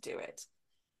storyteller to do it?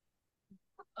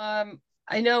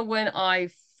 I know when I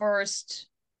first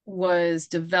was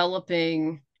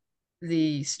developing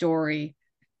the story,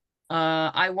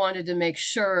 I wanted to make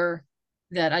sure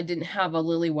that I didn't have a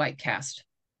lily white cast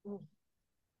Mm,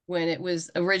 when it was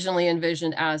originally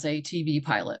envisioned as a TV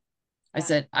pilot. I yeah,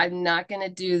 said, I'm not going to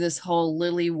do this whole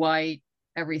lily white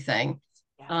everything.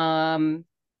 yeah. Um,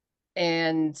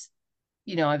 and,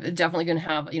 I'm definitely going to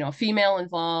have, a female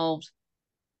involved,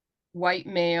 white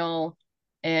male,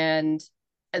 and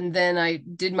then I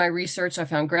did my research. I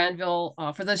found Granville.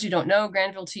 For those who don't know,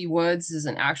 Granville T. Woods is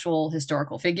an actual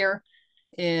historical figure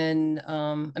in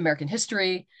American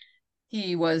history.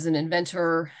 He was an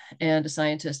inventor and a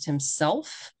scientist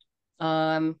himself.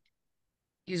 Um,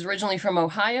 he's originally from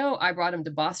Ohio. I brought him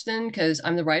to Boston because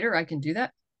I'm the writer. I can do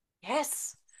that.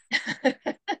 Yes.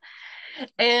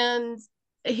 And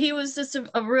he was just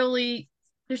a really,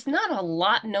 there's not a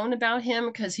lot known about him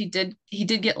because he did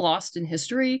get lost in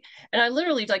history, and I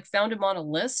literally like found him on a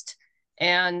list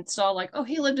and saw like, oh,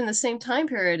 he lived in the same time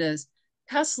period as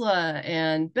Tesla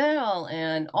and Bell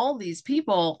and all these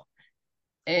people,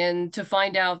 and to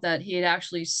find out that he had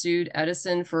actually sued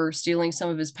Edison for stealing some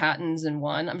of his patents and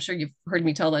won. I'm sure you've heard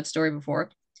me tell that story before.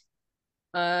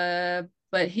 uh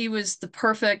but he was the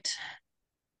perfect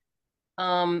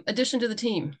addition to the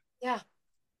team. Yeah.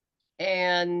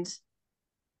 and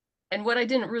what I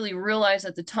didn't really realize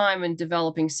at the time in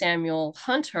developing Samuel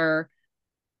Hunter,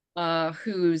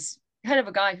 who's kind of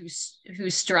a guy who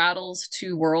straddles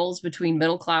two worlds between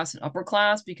middle class and upper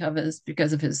class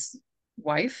because of his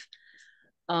wife,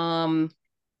 um,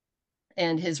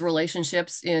 and his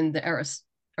relationships in the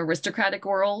aristocratic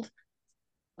world.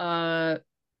 Uh,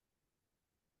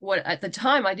 what at the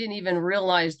time I didn't even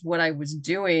realize what I was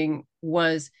doing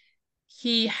was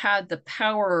he had the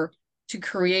power to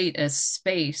create a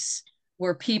space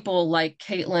where people like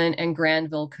Caitlin and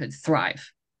Granville could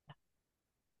thrive.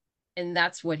 And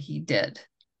that's what he did.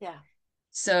 Yeah.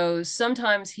 So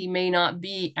sometimes he may not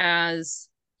be as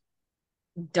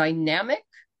dynamic.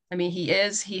 I mean, he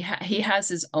has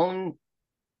his own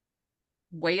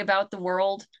way about the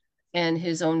world and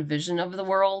his own vision of the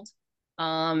world.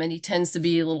 And he tends to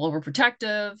be a little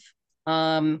overprotective.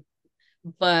 Um,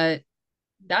 but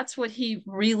that's what he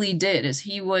really did is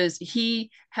he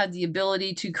had the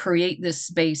ability to create this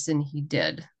space, and he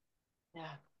did.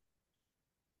 Yeah.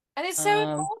 And it's so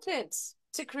um important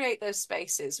to create those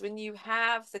spaces when you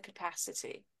have the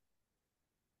capacity.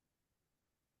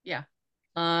 yeah.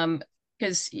 um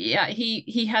because yeah,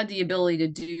 he had the ability to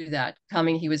do that.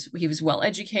 Coming, he was well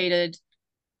educated,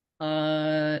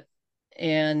 uh,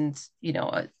 and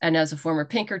and as a former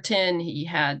Pinkerton, he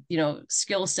had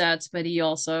skill sets, but he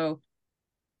also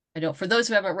I don't. For those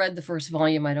who haven't read the first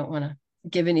volume, I don't want to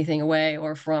give anything away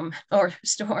or from or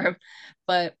Storm,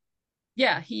 but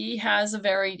yeah, he has a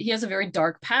very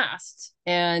dark past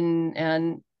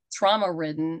and trauma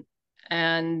ridden,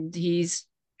 and he's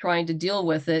trying to deal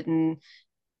with it, and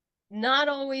not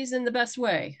always in the best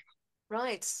way.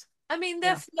 Right. I mean,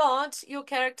 they're Yeah. flawed. Your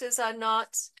characters are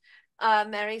not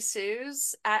Mary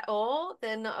Sue's at all.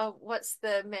 They're not, what's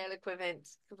the male equivalent?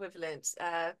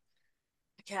 I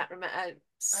can't remember.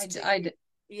 Stu. I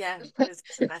Yeah, it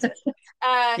doesn't matter.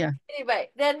 Uh, yeah. anyway,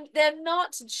 then they're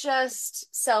not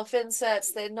just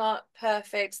self-inserts. They're not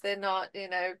perfect. They're not,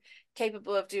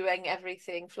 capable of doing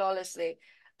everything flawlessly.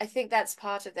 I think that's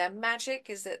part of their magic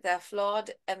is that they're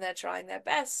flawed and they're trying their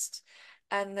best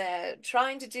and they're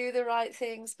trying to do the right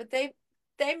things, but they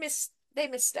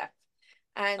misstep.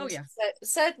 Oh And yeah.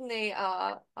 certainly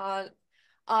our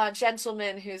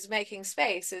gentleman who's making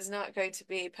space is not going to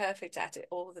be perfect at it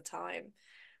all the time,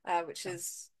 which No.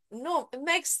 is not it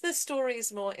makes the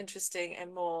stories more interesting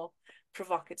and more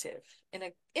provocative in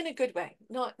a good way,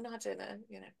 not in a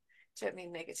don't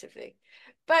mean negatively,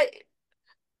 but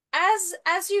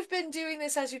as you've been doing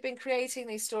this, as you've been creating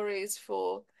these stories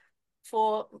for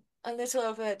a little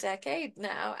over a decade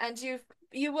now, and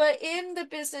you were in the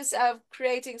business of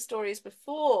creating stories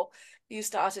before you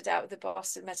started out with the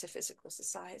Boston Metaphysical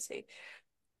Society.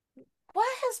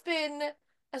 What has been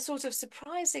a sort of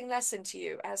surprising lesson to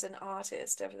you as an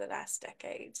artist over the last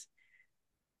decade?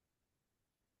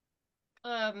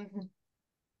 Um,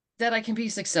 that I can be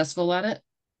successful at it.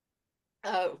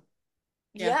 Oh,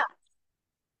 Yeah. yeah,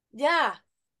 yeah,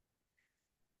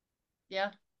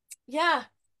 Yeah. yeah.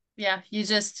 Yeah.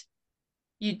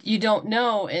 You don't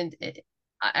know. And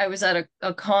I was at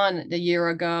a con a year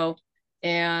ago,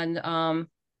 and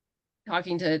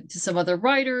talking to some other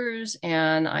writers,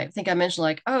 and I think I mentioned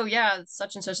like, oh yeah,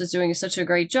 such and such is doing such a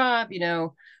great job.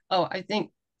 Oh, I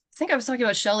think I was talking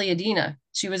about Shelley Adina.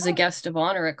 She was a Oh, guest of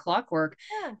honor at Clockwork,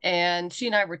 yeah, and she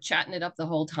and I were chatting it up the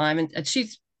whole time. And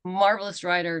she's a marvelous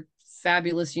writer,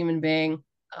 fabulous human being.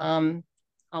 Um,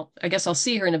 I guess I'll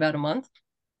see her in about a month.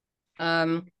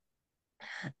 Um,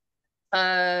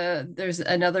 there's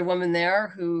another woman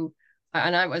there who,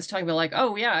 and I was talking about like,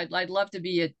 oh yeah, I'd love to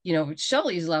be at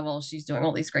Shelley's level. She's doing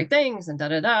all these great things and da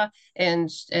da da. And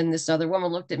this other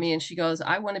woman looked at me and she goes,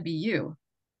 I want to be you.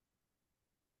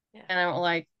 yeah, And I'm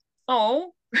like,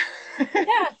 oh,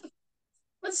 yeah.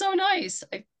 that's so nice.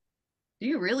 Do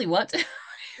you really want to?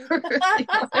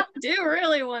 Do you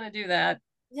really want to do that?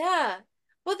 Yeah.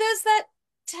 Well, there's that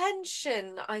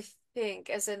tension, I think,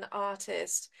 as an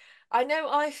artist. I know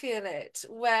I feel it,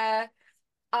 where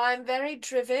I'm very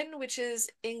driven, which is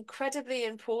incredibly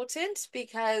important Hmm.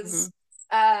 because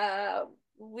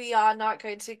we are not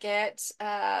going to get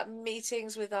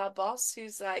meetings with our boss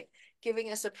who's like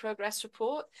giving us a progress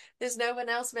report. There's no one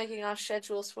else making our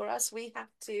schedules for us. We have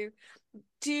to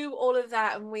do all of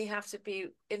that and we have to be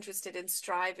interested in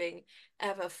striving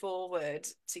ever forward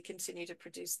to continue to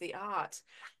produce the art.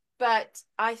 But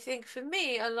I think for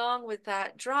me, along with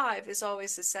that drive, is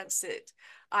always the sense that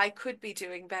I could be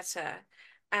doing better.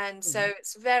 And so Hmm.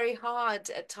 it's very hard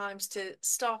at times to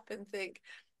stop and think,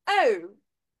 oh,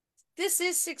 this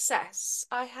is success.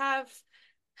 I have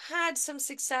had some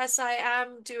success. I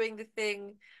am doing the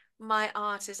thing. My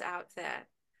art is out there.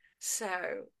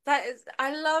 So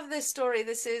I love this story.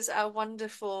 This is a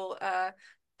wonderful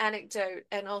anecdote.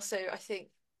 And also, I think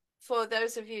for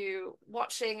those of you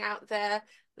watching out there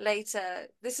later,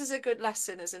 this is a good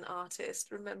lesson as an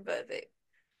artist. Remember that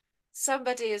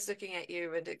somebody is looking at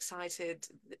you and excited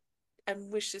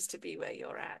and wishes to be where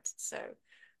you're at. So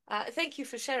thank you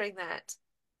for sharing that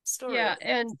story. Yeah,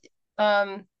 and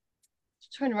um,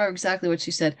 trying to remember exactly what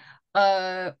she said.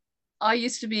 Uh, I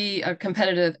used to be a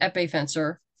competitive épée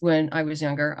fencer when I was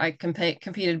younger. I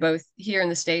competed both here in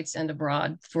the States and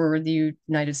abroad for the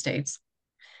United States.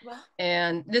 Well,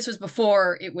 And this was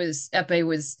before épée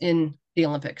was in the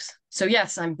Olympics. So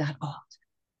yes, I'm that old.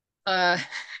 Uh,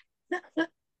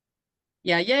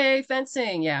 yeah, yay,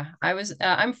 fencing. Yeah,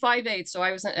 I'm 5'8", so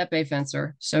I was an épée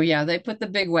fencer. So yeah, they put the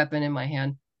big weapon in my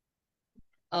hand.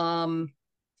 Um,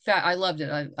 I loved it.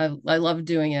 I loved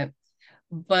doing it.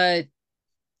 But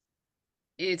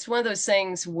it's one of those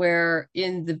things where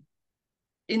in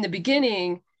the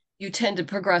beginning you tend to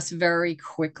progress very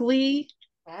quickly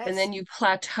and yes. then you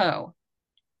plateau,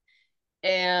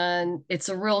 and it's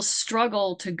a real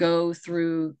struggle to go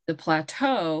through the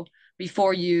plateau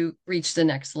before you reach the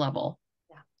next level.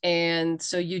 And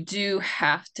so you do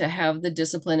have to have the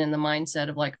discipline and the mindset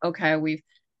of like, okay, we've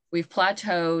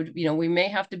plateaued, we may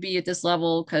have to be at this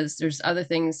level because there's other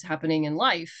things happening in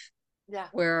life Yeah.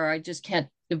 where I just can't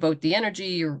devote the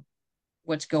energy or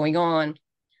what's going on.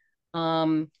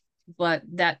 Um, but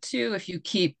that too, if you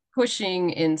keep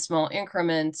pushing in small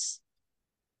increments,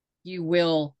 you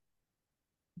will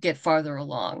get farther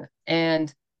along.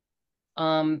 And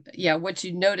yeah, what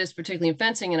you notice, particularly in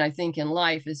fencing, and I think in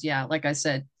life, is yeah, like I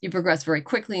said, you progress very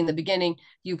quickly in the beginning,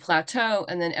 you plateau,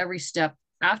 and then every step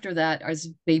after that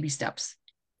is baby steps.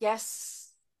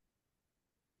 Yes.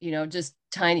 Just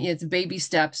tiny, it's baby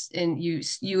steps, and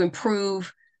you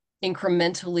improve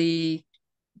incrementally,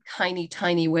 tiny,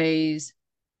 tiny ways,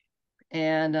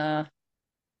 and uh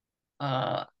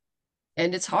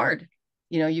and it's hard.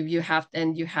 You have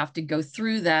to go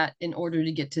through that in order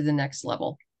to get to the next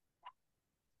level.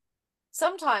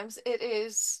 Sometimes it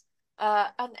is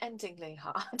unendingly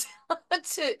hard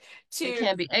to It to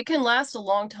can be. It can last a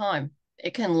long time.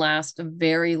 It can last a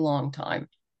very long time.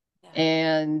 yeah.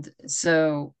 And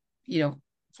so,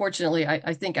 fortunately,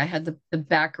 I think I had the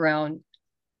background.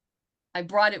 I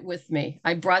brought it with me.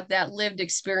 I brought that lived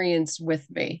experience with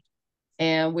me,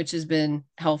 and which has been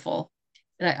helpful.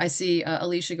 And I see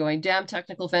Alicia going, damn,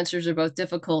 technical fencers are both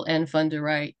difficult and fun to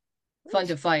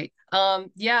fight.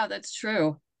 Yeah, that's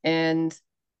true. And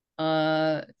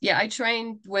yeah, I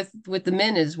trained with the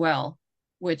men as well,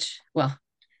 which, well,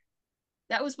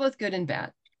 that was both good and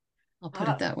bad. I'll put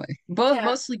it Oh, that way. Both yeah.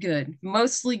 mostly good,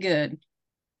 mostly good.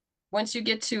 Once you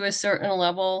get to a certain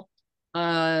level,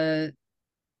 uh,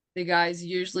 the guys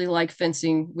usually like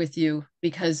fencing with you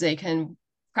because they can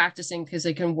practicing because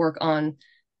they can work on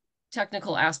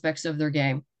technical aspects of their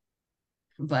game.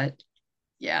 But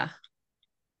yeah,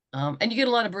 and you get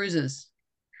a lot of bruises.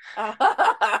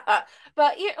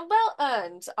 But yeah, well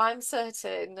earned, I'm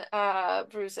certain,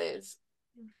 bruises.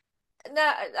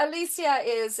 Now, Alicia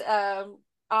is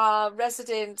our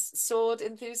resident sword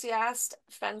enthusiast,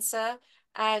 fencer,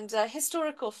 and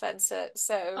historical fencer.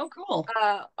 So Oh, cool.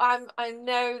 I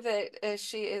know that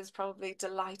she is probably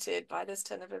delighted by this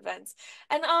turn of events.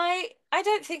 And I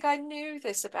don't think I knew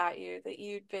this about you, that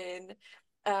you'd been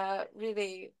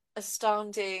really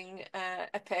astounding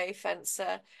épée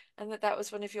fencer, and that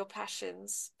was one of your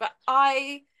passions. But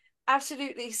I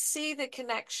absolutely see the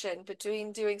connection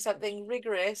between doing something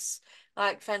rigorous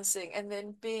like fencing and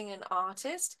then being an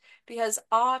artist, because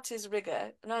art is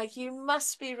rigor. Like, you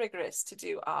must be rigorous to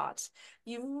do art.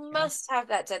 You Yeah. must have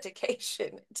that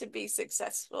dedication to be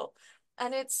successful.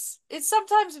 And it's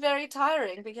sometimes very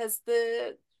tiring because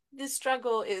the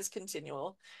struggle is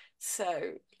continual.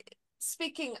 So,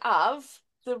 speaking of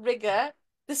the rigor,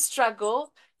 the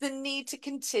struggle, the need to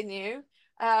continue,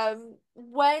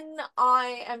 when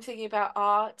I am thinking about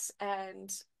art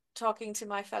and talking to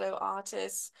my fellow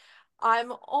artists,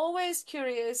 I'm always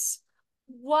curious,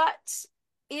 what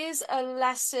is a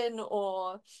lesson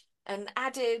or an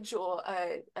adage or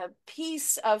a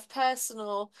piece of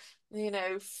personal,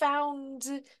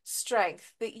 found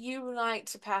strength that you like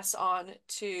to pass on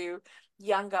to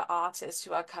younger artists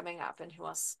who are coming up and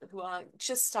who are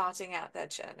just starting out their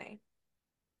journey.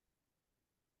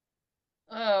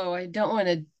 Oh, I don't want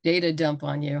to data dump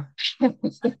on you.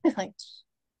 Like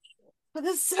But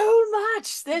there's so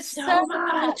much. There's so so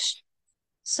much, much.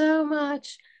 so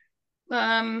much.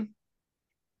 Um,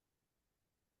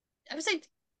 I would say,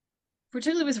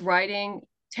 particularly with writing,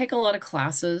 take a lot of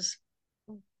classes.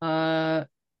 Uh,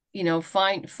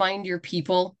 find your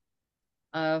people.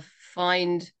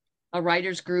 Find a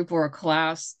writers group or a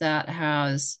class that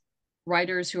has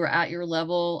writers who are at your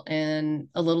level and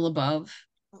a little above,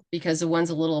 because the ones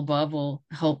a little above will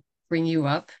help bring you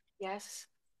up. Yes.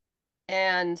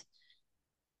 And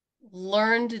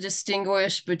learn to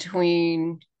distinguish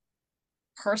between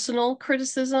personal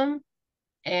criticism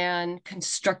and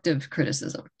constructive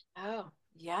criticism. Oh,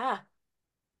 yeah.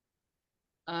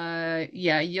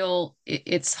 Yeah,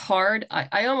 it's hard.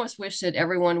 I almost wish that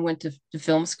everyone went to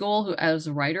film school who as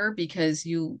a writer, because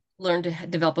you learn to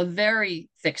develop a very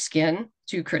thick skin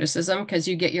to criticism because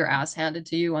you get your ass handed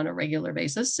to you on a regular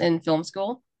basis in film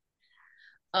school.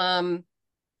 um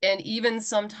and even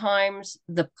sometimes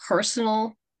the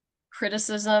personal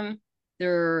criticism,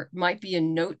 there might be a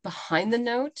note behind the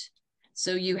note,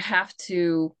 so you have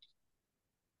to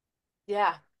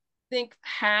Yeah. think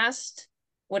past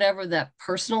whatever that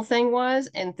personal thing was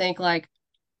and think like,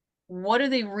 what are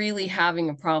they really having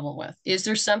a problem with? Is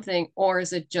there something, or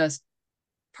is it just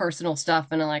personal stuff?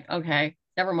 And I'm like, okay,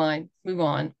 never mind, move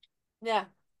on. Yeah.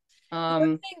 Um,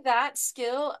 Learning that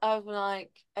skill of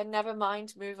like, and never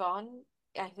mind, move on,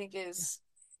 I think is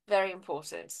very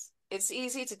important. it's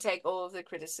easy to take all of the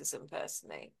criticism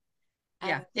personally.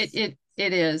 Yeah, And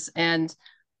it is. And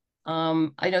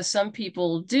I know some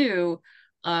people do.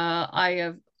 I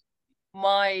have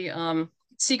my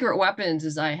secret weapons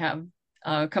is I have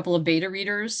a couple of beta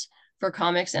readers for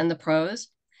comics and the prose,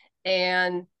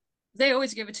 and they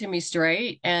always give it to me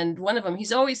straight. And one of them,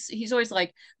 he's always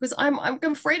like, because I'm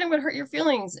afraid I'm going to hurt your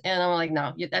feelings, and I'm like,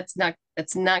 no, that's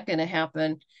not going to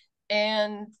happen.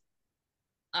 And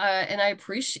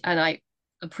I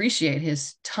appreciate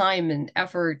his time and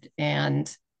effort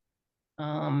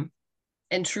um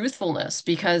and truthfulness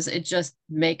because it just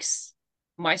makes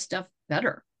my stuff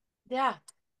better. yeah,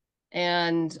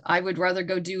 And I would rather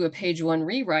go do a page one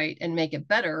rewrite and make it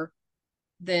better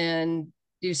than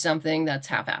do something that's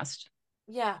half-assed.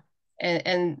 yeah,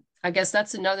 And I guess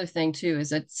that's another thing too, is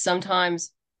that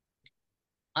sometimes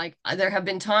there have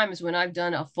been times when I've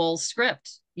done a full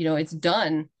script, it's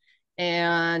done.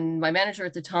 And my manager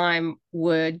at the time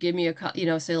would give me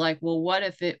say like, well, what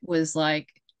if it was like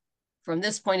from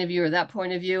this point of view or that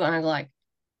point of view? And I'm like,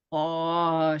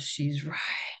 oh, she's right.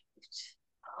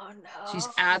 oh She's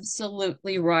no,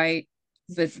 absolutely right.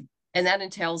 But and that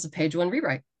entails a page one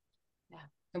rewrite yeah.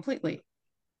 completely.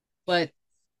 But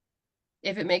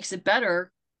if it makes it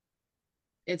better,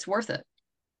 it's worth it.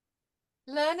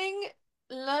 Learning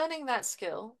learning that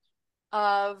skill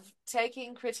of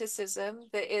taking criticism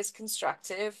that is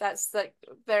constructive, that's like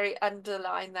very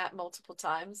underline that multiple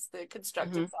times. The Hmm.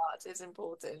 constructive part is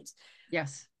important,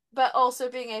 Yes. but also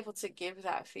being able to give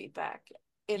that feedback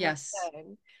in Yes.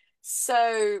 return.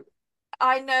 So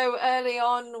I know early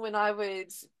on when I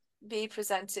would be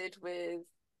presented with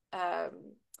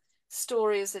um,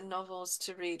 stories and novels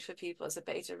to read for people as a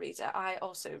beta reader, I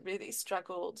also really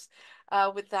struggled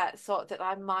with that thought that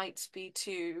I might be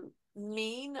too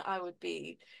mean. I would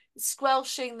be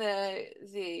squelching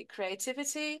the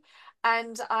creativity,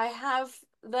 and I have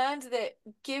learned that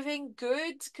giving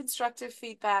good constructive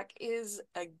feedback is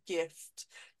a gift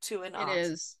to an It art.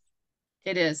 is.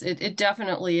 It is. It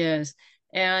definitely is.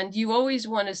 And you always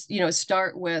want to,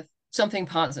 start with something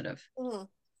positive. Mm,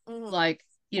 mm, Like,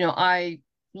 I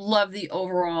love the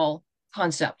overall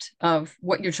concept of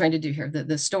what you're trying to do here,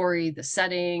 the story, the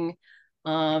setting.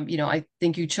 I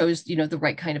think you chose, the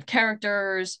right kind of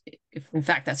characters, if in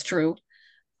fact that's true.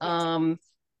 yes. Um,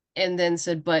 and then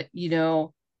said, but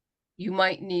you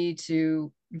might need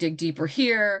to dig deeper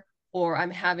here, or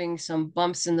I'm having some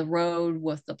bumps in the road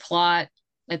with the plot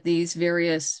at these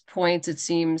various points. It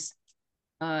seems,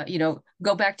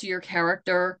 go back to your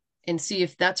character and see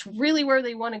if that's really where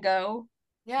they want to go,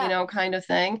 Yeah. kind of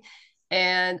thing.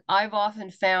 And I've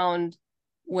often found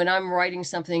when I'm writing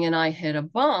something and I hit a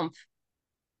bump,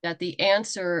 that the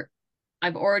answer,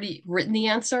 I've already written the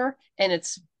answer and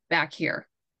it's back here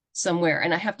somewhere.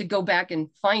 And I have to go back and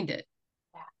find it,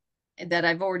 Yeah. that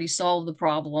I've already solved the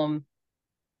problem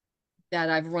that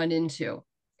I've run into.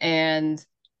 And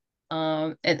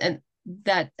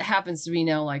that happens to me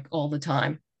now like all the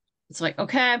time. It's like,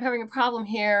 okay, I'm having a problem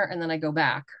here, and then I go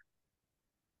back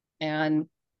and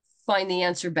find the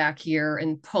answer back here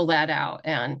and pull that out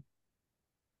and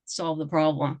solve the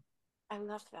problem. I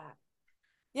love that.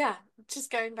 Yeah,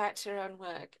 just going back to your own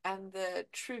work and the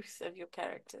truth of your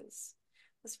characters.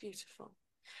 That's beautiful.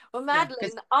 Well, Yeah,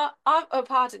 because Madeline, oh,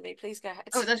 pardon me, please go ahead.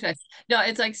 oh, that's right. No,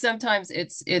 it's like sometimes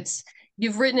it's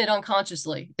you've written it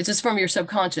unconsciously. It's just from your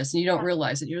subconscious, and you don't Yeah.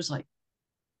 realize it. You're just like,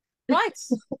 Right.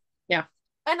 yeah,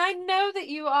 And I know that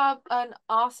you are an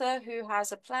author who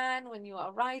has a plan when you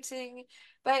are writing,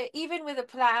 but even with a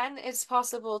plan, it's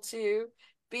possible to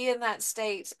be in that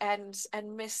state and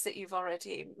miss that you've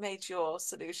already made your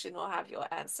solution or have your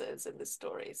answers in the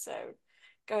story. So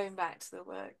going back to the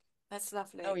work, that's oh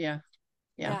lovely. yeah,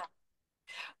 yeah. Yeah.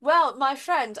 Well, my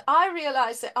friend, I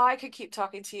realized that I could keep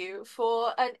talking to you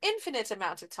for an infinite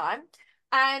amount of time.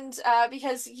 And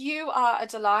because you are a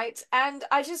delight. And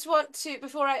I just want to,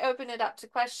 before I open it up to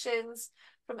questions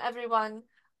from everyone,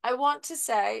 I want to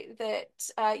say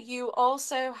that you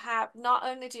also have, not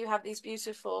only do you have these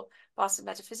beautiful Boston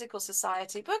Metaphysical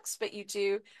Society books, but you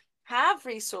do have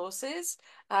resources.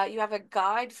 You have a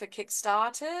guide for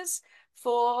Kickstarters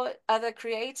for other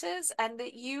creators, and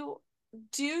that you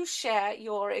do share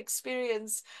your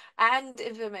experience and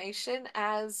information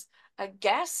as a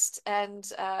guest and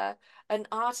an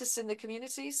artist in the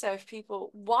community. So if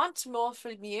people want more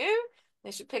from you,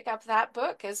 they should pick up that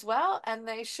book as well, and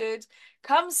they should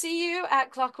come see you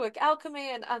at Clockwork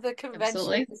Alchemy and other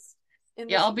Absolutely. conventions in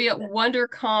the Yeah, I'll be at future.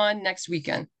 WonderCon next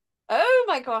weekend. Oh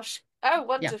my gosh. Oh, Yeah,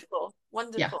 wonderful.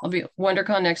 yeah, I'll Wonderful. be at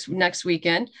WonderCon next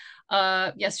weekend.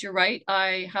 Yes, you're right.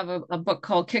 I have a book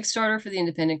called Kickstarter for the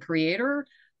Independent Creator.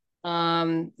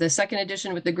 The second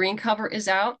edition with the green cover is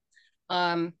out.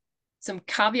 Um, some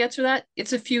caveats for that,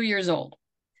 it's a few years old.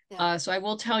 Yeah. So I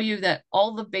will tell you that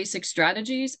all the basic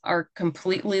strategies are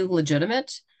completely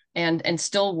legitimate and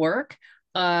still work.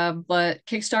 But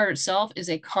Kickstarter itself is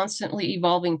a constantly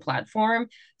evolving platform.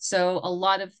 So a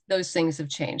lot of those things have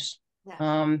changed.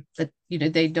 Yeah. That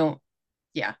they don't,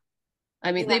 yeah.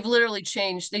 I mean, Yeah. they've literally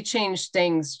changed, they changed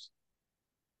things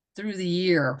through the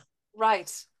year.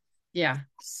 Right. Yeah.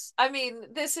 I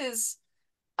mean, this is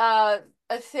uh,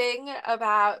 a thing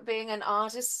about being an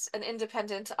artist, an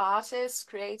independent artist,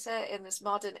 creator in this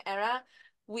modern era.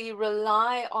 We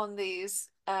rely on these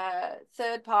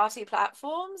third-party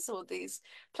platforms or these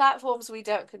platforms we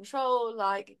don't control,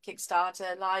 like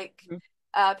Kickstarter, like Mhm.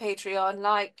 Patreon,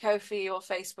 like Ko-fi or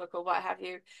Facebook or what have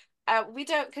you. We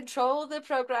don't control the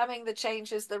programming, the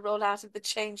changes, the rollout of the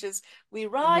changes. We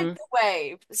ride Mhm. the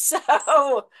wave. So,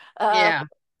 uh, Yeah.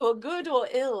 for good or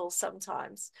ill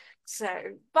sometimes.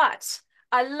 So, but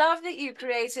I love that you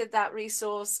created that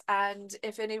resource. And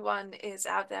if anyone is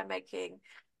out there making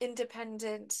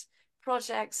independent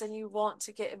projects and you want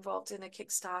to get involved in a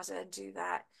Kickstarter and do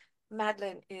that,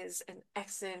 Madeleine is an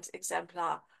excellent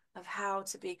exemplar of how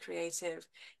to be creative.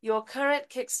 Your current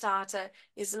Kickstarter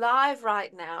is live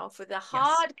right now for the Yes.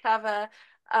 hardcover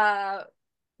uh,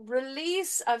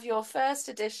 release of your first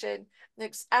edition.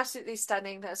 Looks absolutely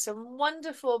stunning. There's some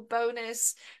wonderful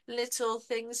bonus little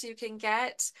things you can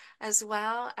get, as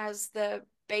well as the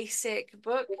basic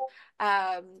book,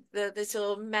 the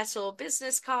little metal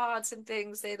business cards and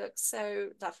things. They look so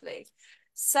lovely.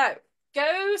 So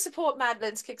go support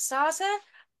Madeleine's Kickstarter.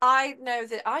 I know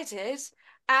that I did.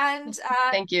 And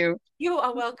Thank you. you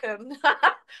are welcome.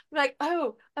 Like,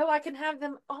 oh, I can have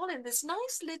them all in this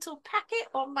nice little packet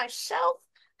on my shelf.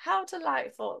 How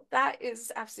delightful. That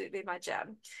is absolutely my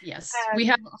jam. Yes. We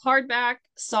have hardback,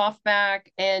 softback,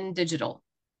 and digital.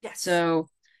 Yes. So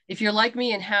if you're like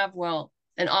me and have, well,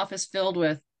 an office filled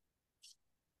with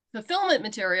fulfillment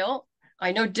material,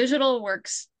 I know digital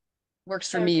works for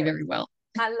So me good. very well.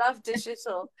 I love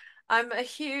digital. I'm a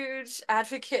huge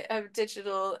advocate of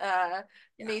digital Yeah.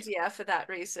 media for that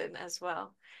reason as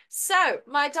well. So,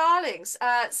 my darlings,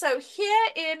 so here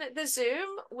in the Zoom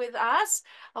with us,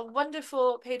 a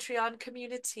wonderful Patreon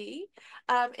community.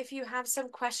 If you have some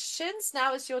questions,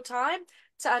 now is your time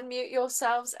to unmute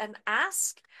yourselves and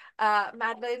ask.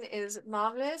 Madeleine is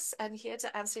marvelous and here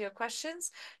to answer your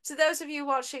questions. To those of you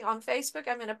watching on Facebook,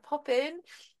 I'm going to pop in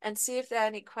and see if there are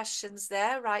any questions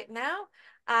there right now.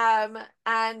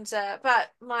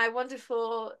 But my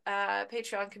wonderful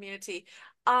Patreon community,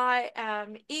 I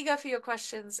am eager for your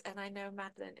questions, and I know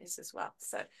Madeleine is as well.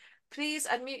 So please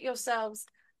unmute yourselves,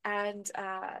 and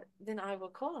then I will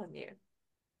call on you.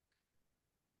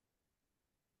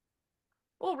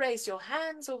 Or raise your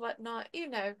hands or whatnot. You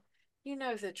know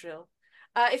the drill.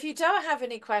 If you don't have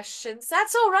any questions,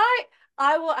 that's all right.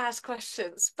 I will ask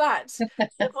questions, but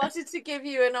I wanted to give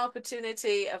you an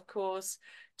opportunity, of course,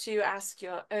 to ask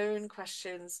your own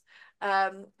questions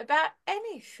about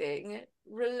anything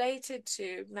related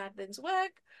to Madeleine's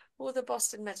work or the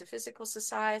Boston Metaphysical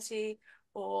Society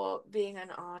or being an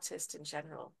artist in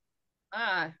general.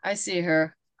 Ah, I see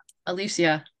her.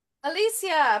 Alicia,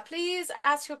 Alicia, please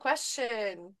ask your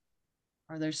question.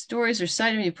 are there stories or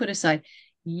side of you put aside?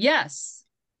 Yes.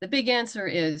 The big answer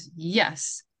is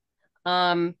yes.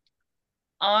 Um,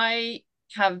 I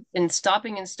have been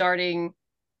stopping and starting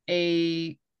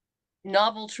a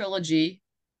novel trilogy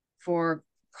for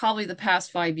probably the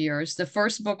past 5 years. The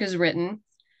first book is written.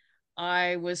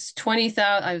 I was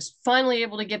 20,000. I was finally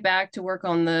able to get back to work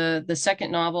on the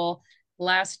second novel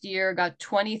last year. Got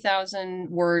 20,000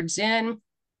 words in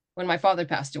when my father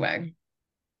passed away,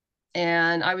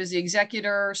 and I was the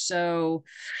executor. So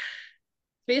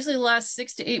basically, the last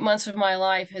 6 to 8 months of my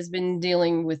life has been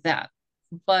dealing with that.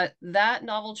 But that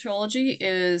novel trilogy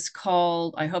is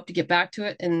called. I hope to get back to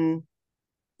it in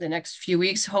the next few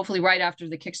weeks, hopefully right after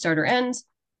the Kickstarter ends.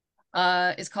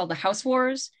 Is called The House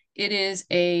Wars. It is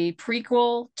a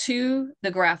prequel to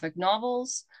the graphic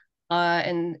novels,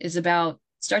 and is about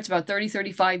starts about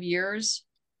 35 years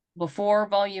before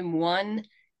volume one,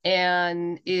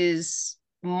 and is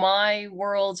my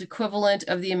world's equivalent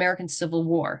of the American Civil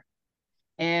War,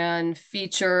 and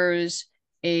features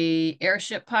a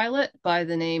airship pilot by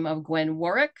the name of Gwen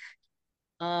Warwick,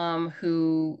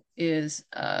 who is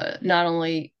not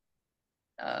only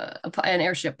an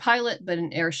airship pilot, but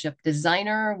an airship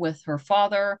designer with her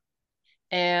father,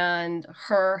 and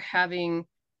her having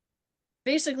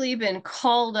basically been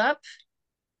called up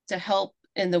to help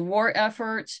in the war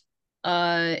effort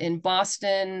in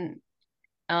Boston,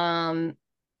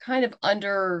 kind of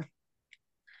under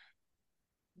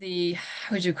the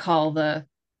how would you call the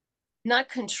not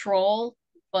control,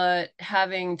 but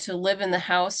having to live in the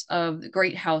house of the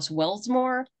great house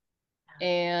Wellsmore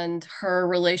and her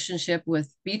relationship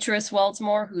with Beatrice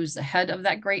Wellsmore, who's the head of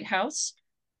that great house.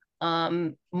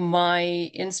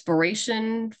 My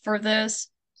inspiration for this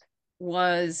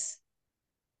was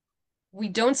we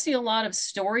don't see a lot of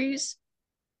stories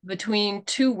between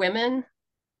two women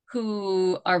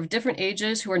who are of different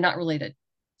ages who are not related.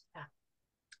 Yeah.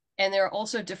 And there are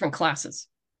also different classes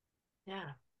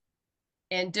Yeah.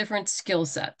 and different skill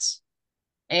sets.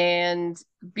 And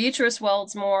Beatrice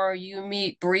Wellsmore, you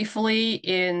meet briefly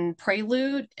in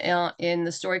Prelude in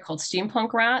the story called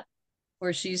Steampunk Rat,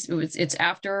 where it's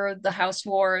after the House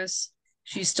Wars.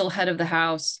 She's still head of the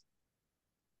house,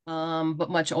 but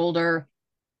much older.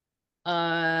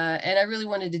 And I really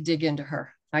wanted to dig into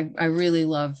her. I really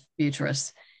love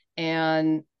Beatrice.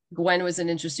 And Gwen was an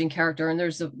interesting character, and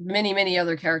there's many, many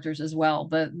other characters as well,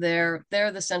 but they're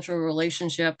the central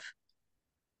relationship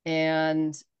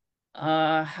and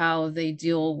how they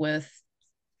deal with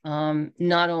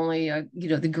not only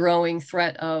the growing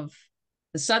threat of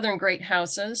the southern great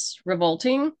houses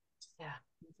revolting, Yeah.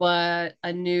 but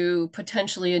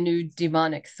potentially a new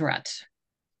demonic threat.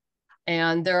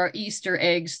 And there are Easter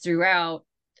eggs throughout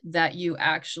that you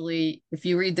actually, if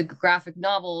you read the graphic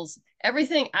novels,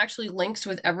 everything actually links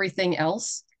with everything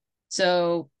else.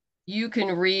 So you can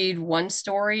read one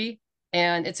story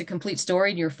and it's a complete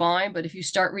story and you're fine. But if you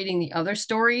start reading the other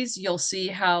stories, you'll see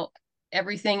how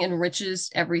everything enriches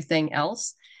everything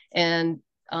else. And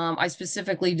I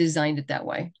specifically designed it that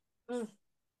way, Mm.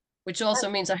 which also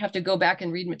means I have to go back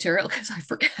and read material because I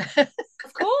forget.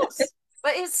 Of course.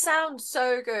 But it sounds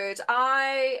so good.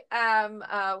 I am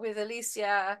with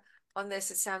Alicia on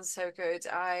this. It sounds so good.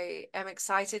 I am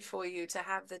excited for you to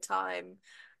have the time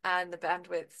and the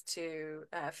bandwidth to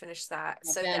finish that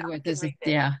so that I Bandwidth can is read it.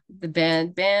 yeah, the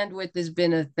bandwidth has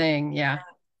been a thing. Yeah.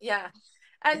 Yeah.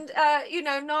 And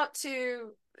not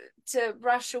to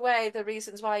brush away the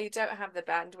reasons why you don't have the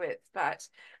bandwidth, but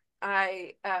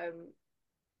I um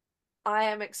I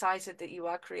am excited that you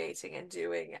are creating and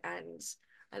doing, and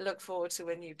I look forward to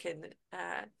when you can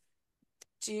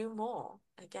do more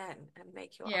again and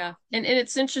make your Yeah. art. And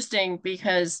it's interesting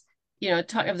because,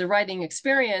 talk of the writing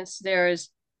experience, there's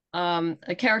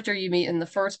a character you meet in the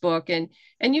first book and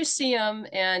you see him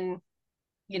and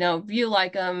you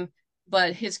like him,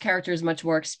 but his character is much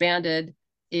more expanded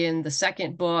in the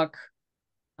second book.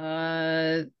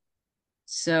 Uh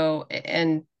so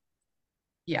and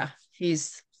yeah,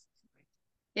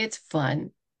 it's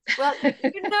fun. Well,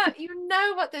 you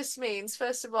know what this means.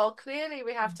 First of all, clearly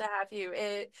we have to have you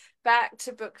back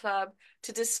to book club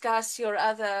to discuss your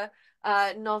other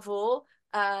novel.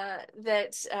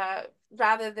 That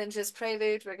rather than just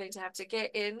Prelude, we're going to have to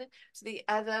get in to the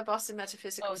other Boston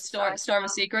Metaphysical Oh, Society Storm of one.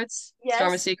 Secrets. Storm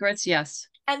of Yes, Secrets, yes.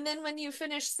 and then when you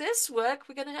finish this work,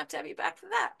 we're going to have you back for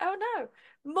that. Oh no,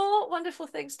 more wonderful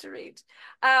things to read.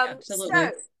 Um, so Absolutely.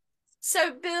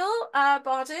 so Bill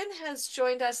Bardin has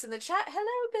joined us in the chat.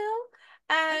 Hello, Bill.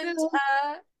 Hi, And Bill.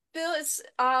 Bill is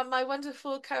my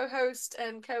wonderful co-host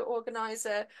and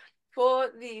co-organizer for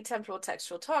the Temporal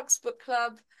Textual Talks book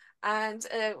club, and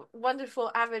a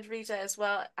wonderful avid reader as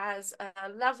well as a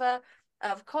lover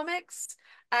of comics.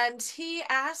 And he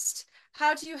asked,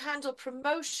 how do you handle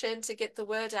promotion to get the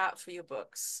word out for your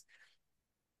books?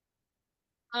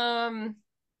 Um,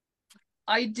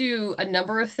 I do a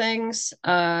number of things.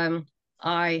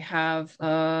 I have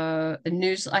I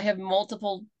have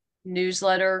multiple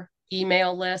newsletter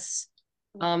email lists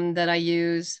that I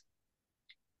use.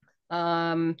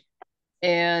 Um,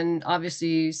 and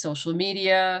obviously social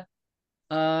media.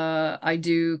 I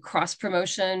do cross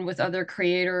promotion with other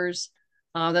creators.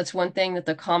 That's one thing that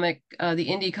the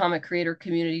indie comic creator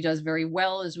community does very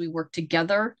well is we work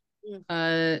together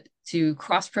Mm. to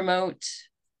cross promote.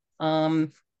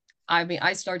 Um, I mean,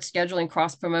 I start scheduling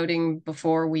cross promoting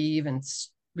before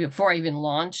I even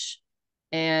launch,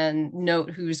 and note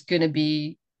who's going to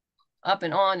be up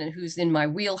and on and who's in my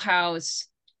wheelhouse.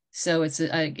 So it's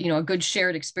a good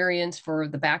shared experience for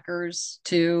the backers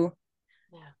too.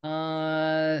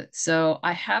 Yeah. So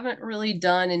I haven't really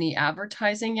done any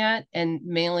advertising yet, and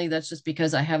mainly that's just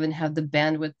because I haven't had the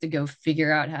bandwidth to go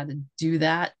figure out how to do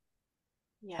that.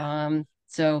 Yeah.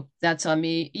 So that's on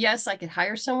me. Yes, I could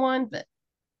hire someone, but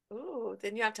Ooh,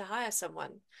 then you have to hire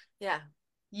someone. Yeah.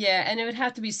 yeah, and it would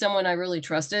have to be someone I really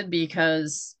trusted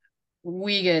because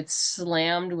we get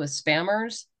slammed with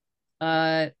spammers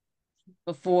uh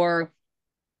before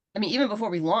even before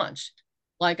we launch.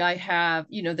 Like I have,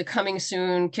 the coming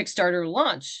soon Kickstarter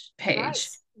launch Right. page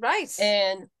Right.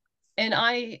 and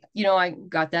I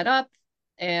got that up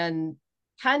and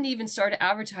hadn't even started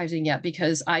advertising yet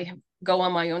because I go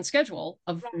on my own schedule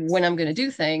of Right. when I'm going to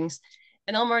do things.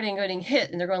 And I'm already getting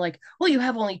hit, and they're going like, "Well, you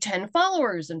have only 10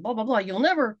 followers, and blah blah blah. You'll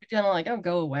never." And I'm like, "Oh,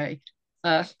 go away.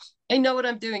 Uh, I know what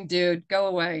I'm doing, dude. Go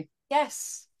away."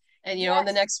 Yes. And in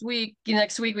the Yes. next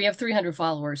week we have 300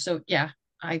 followers. So yeah.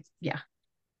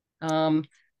 Um,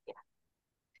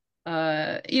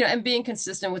 and being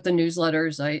consistent with the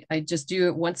newsletters, I just do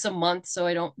it once a month so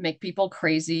I don't make people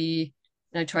crazy,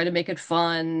 and I try to make it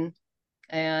fun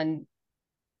and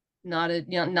not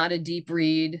a deep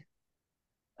read.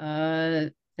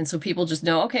 And so people just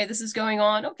know, okay, this is going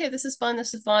on. Okay, this is fun,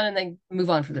 and then move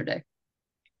on for their day.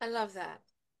 I love that.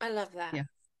 I love that.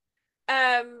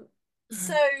 Yeah. Um,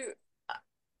 so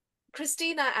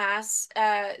Christina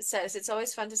says it's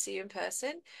always fun to see you in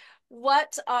person.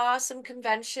 What are some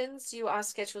conventions you are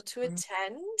scheduled to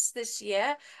attend this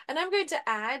year? And I'm going to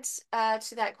add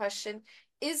to that question,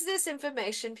 is this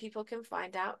information people can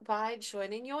find out by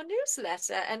joining your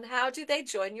newsletter? And how do they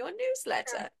join your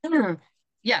newsletter?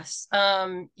 Yes,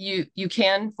 you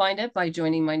can find it by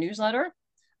joining my newsletter.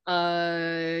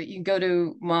 You can go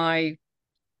to my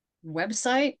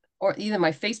website or either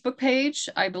my Facebook page.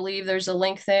 I believe there's a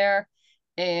link there,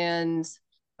 and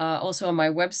also on my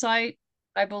website,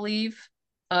 I believe.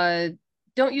 Uh,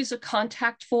 don't use a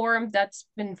contact form. That's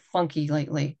been funky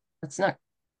lately. That's not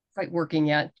quite working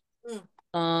yet.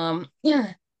 Mm,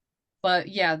 Yeah, but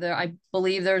yeah, I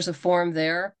believe there's a form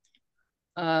there.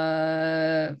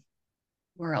 Uh,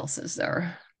 where else is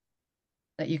there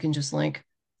that you can just link?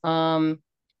 Um,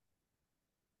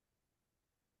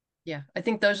 yeah, I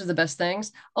think those are the best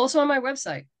things. Also on my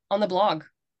website, on the blog.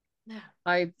 yeah.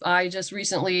 I just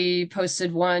recently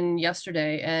posted one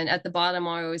yesterday, and at the bottom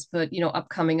I always put,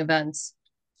 upcoming events.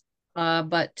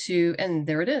 And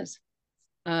there it is.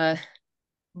 Uh,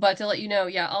 but to let you know,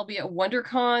 yeah, I'll be at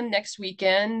WonderCon next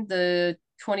weekend, the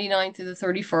 29th to the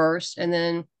 31st, and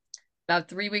then about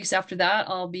 3 weeks after that,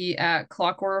 I'll be at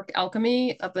Clockwork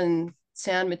Alchemy up in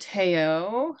San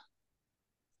Mateo.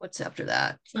 What's after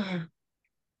that? I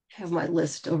have my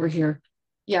list over here.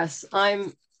 Yes,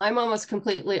 I'm almost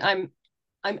completely I'm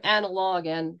analog,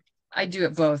 and I do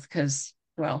it both because,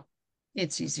 well,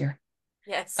 it's easier.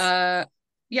 Yes. Uh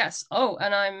yes. Oh,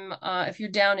 and I'm if you're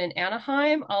down in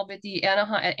Anaheim, I'll be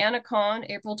at Anacon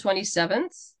April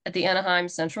 27th at the Anaheim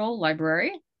Central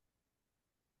Library.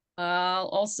 I'm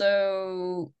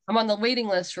on the waiting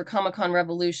list for Comic-Con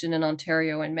Revolution in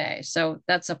Ontario in May, so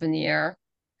that's up in the air.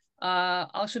 I'll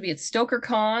also be at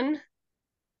StokerCon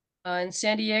in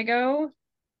San Diego,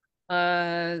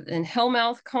 in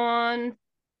Hellmouth Con.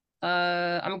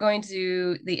 I'm going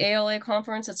to the ALA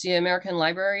conference. That's the American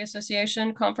Library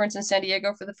Association conference in San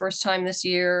Diego for the first time this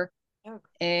year, Oh,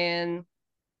 and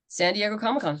San Diego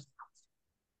Comic Con.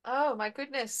 oh my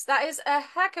goodness. That is a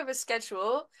heck of a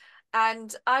schedule.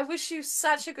 And I wish you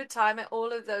such a good time at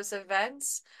all of those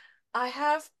events. I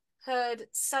have heard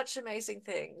such amazing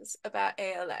things about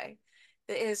ALA.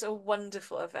 It is a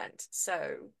wonderful event.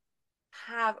 So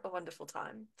have a wonderful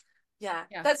time. Yeah,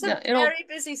 Yeah, that's no, a very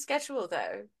busy schedule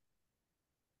though.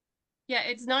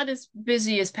 it's not as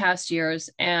busy as past years,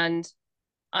 and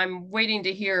I'm waiting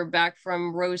to hear back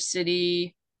from Rose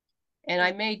City, and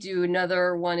I may do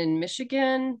another one in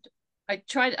Michigan.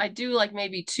 I do like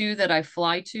maybe two that I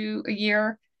fly to a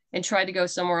year and try to go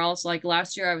somewhere else. Like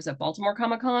last year I was at Baltimore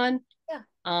Comic Con.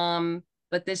 Yeah,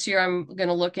 But this year I'm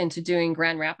gonna look into doing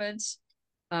Grand Rapids,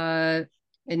 uh,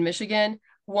 in Michigan.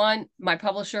 One, my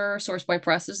publisher, Source Point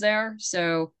Press, is there,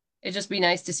 so it'd just be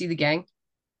nice to see the gang.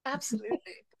 absolutely.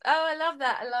 Oh, I love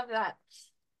that. I love that.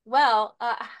 Well,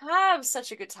 have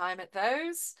such a good time at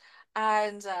those.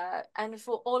 And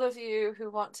for all of you who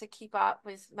want to keep up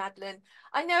with Madeline,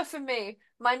 I know for me,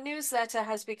 my newsletter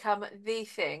has become the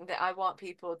thing that I want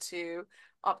people to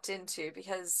opt into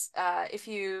because if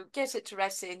you get it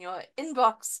directly in your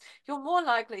inbox, you're more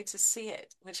likely to see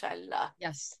it, which I love.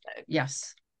 Yes, So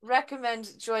yes. recommend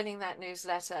joining that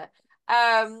newsletter.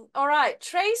 All right,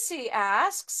 Tracy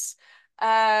asks,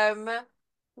 um,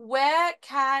 where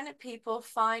can people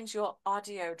find your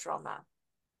audio drama?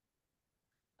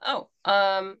 Oh,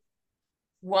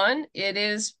 one,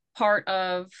 it's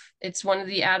one of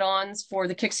the add-ons for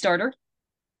the Kickstarter,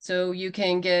 so you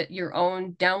can get your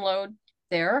own download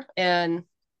there and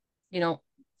you know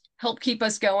help keep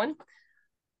us going.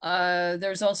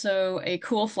 There's also a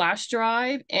cool flash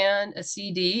drive and a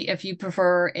CD if you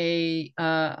prefer a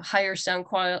higher sound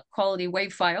quality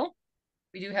WAV file.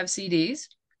 We do have CDs.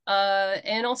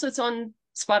 And also it's on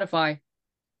Spotify.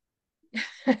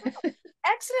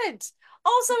 Excellent.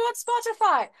 Also on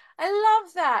Spotify. I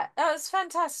love that. That was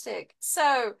fantastic.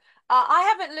 So,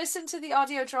 I haven't listened to the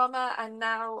audio drama, and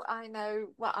now I know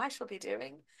what I shall be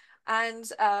doing. And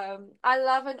I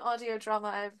love an audio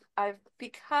drama. I've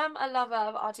become a lover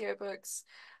of audiobooks.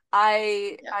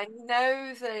 Yeah, I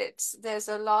know that there's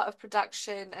a lot of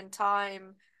production and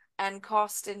time and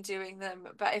cost in doing them,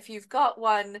 but if you've got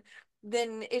one,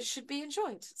 then it should be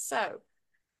enjoyed. So,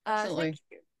 thank absolutely.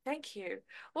 you. Thank you.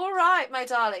 All right, my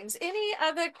darlings. Any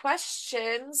other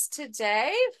questions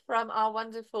today from our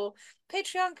wonderful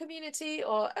Patreon community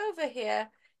or over here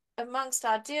amongst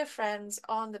our dear friends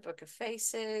on the Book of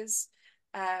Faces?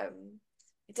 I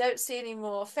don't see any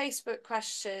more Facebook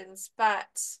questions,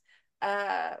 but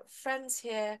friends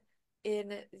here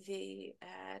in the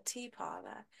tea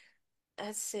parlor.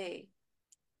 Let's see.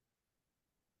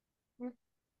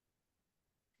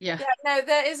 Yeah, Yeah, no,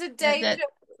 there is a danger. that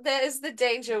There is the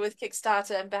danger with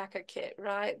Kickstarter and Backer Kit,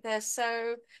 right? They're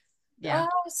yeah.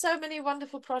 so many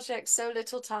wonderful projects, so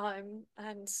little time,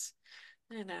 and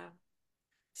you know.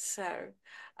 So,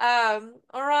 all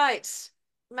right,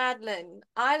 Madeline,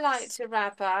 I like to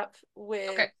wrap up with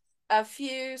Okay. a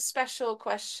few special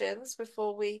questions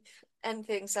before we end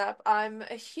things up. I'm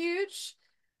a huge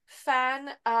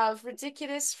fan of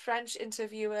ridiculous French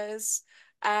interviewers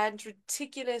and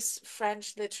ridiculous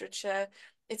French literature.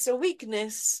 It's a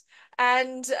weakness.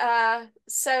 And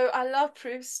so I love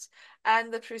Proust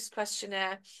and the Proust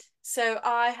questionnaire. So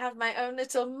I have my own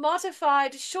little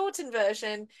modified shortened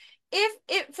version if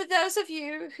it for those of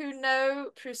you who know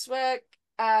Proust's work,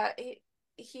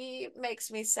 he makes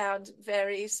me sound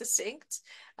very succinct.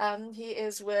 He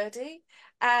is wordy,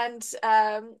 and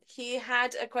he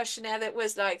had a questionnaire that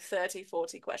was like 30,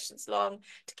 40 questions long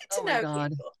to get Oh to my know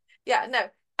God. people. Yeah, no,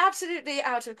 absolutely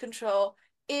out of control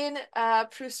in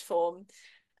Proust form.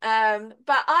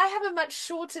 But I have a much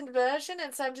shortened version,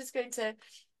 and so I'm just going to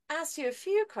ask you a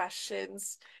few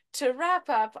questions to wrap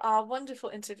up our wonderful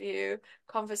interview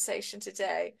conversation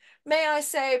today. May I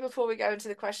say, before we go into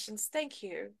the questions, thank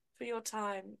you for your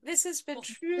time. This has been Well,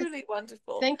 truly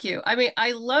wonderful. thank you. I mean,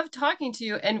 I love talking to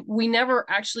you, and we never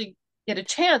actually get a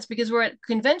chance because we're at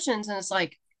conventions, and it's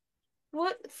like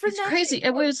What for it's nothing? crazy. It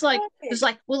For was like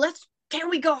nothing. well, let's can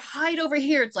we go hide over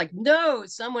here? It's like no,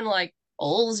 someone like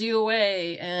pulls you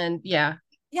away, and yeah,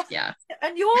 Yeah. yeah.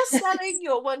 And you're selling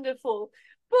your wonderful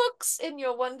books in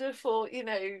your wonderful,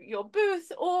 your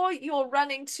booth, or you're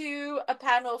running to a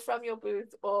panel from your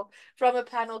booth or from a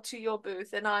panel to your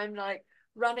booth. And I'm like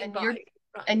running and by, you're running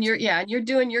to. and you're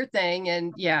doing your thing,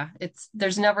 and yeah, it's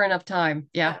there's never enough time.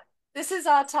 Yeah, Yeah. This is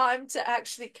our time to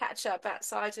actually catch up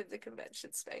outside of the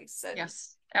convention space and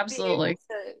yes, be able absolutely.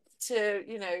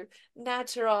 to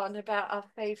natter on about our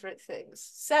favorite things.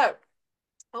 So,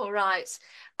 all right.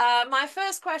 My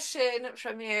first question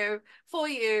for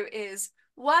you is,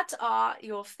 what are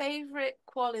your favorite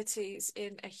qualities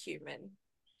in a human?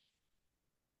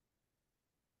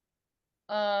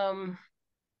 um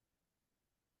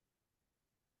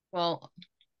well,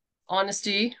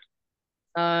 honesty,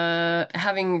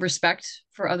 having respect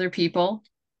for other people,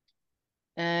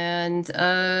 and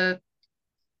a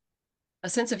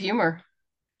sense of humor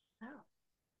Oh,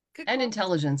 good and quality.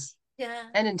 intelligence Yeah,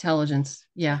 and intelligence.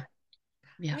 yeah.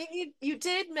 Yeah, I yeah. mean, you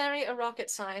did marry a rocket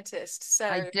scientist,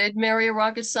 I so did marry a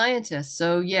rocket scientist,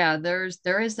 so yeah, there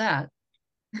is that.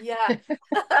 yeah.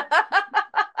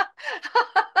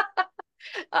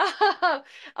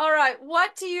 All right.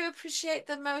 What do you appreciate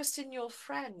the most in your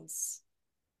friends?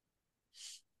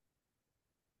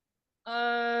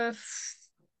 uh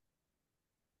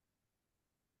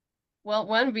well,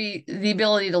 one would be the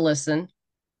ability to listen.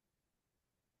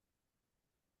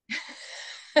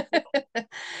 Yeah.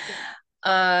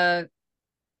 uh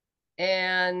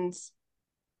and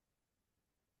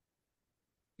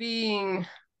being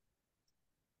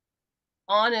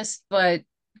honest but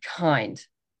kind,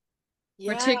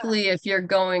 Yeah. particularly if you're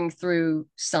going through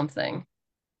something.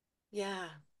 Yeah.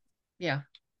 Yeah,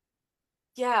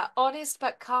 Yeah. Honest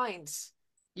but kind.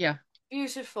 yeah.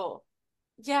 Beautiful.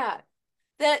 Yeah.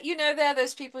 There are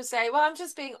those people who say, well, I'm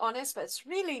just being honest, but it's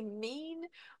really mean,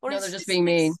 or No, they're it's just just being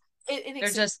mean.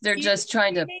 it's They're just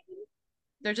trying excusably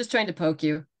to mean. poke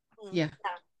you. Mm, Yeah.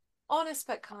 yeah. Honest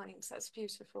but kind. That's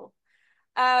beautiful.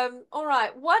 All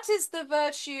right. What is the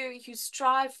virtue you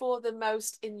strive for the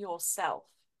most in yourself?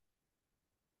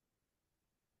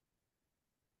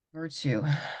 Virtue.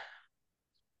 A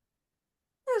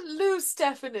loose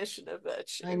definition of I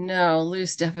virtue. know,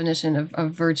 loose definition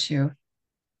of virtue.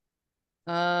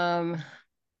 Um,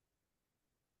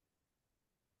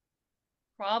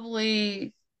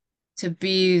 Probably to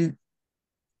be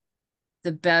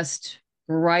the best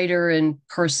writer and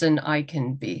person I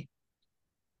can be.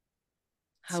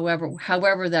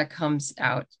 however that comes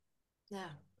out. Yeah.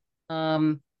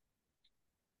 Um,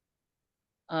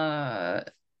 uh,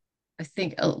 I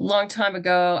think a long time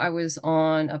ago, I was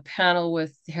on a panel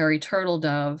with Harry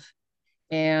Turtledove,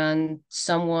 and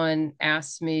someone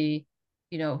asked me,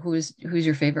 who's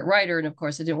your favorite writer? And of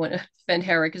course, I didn't want to offend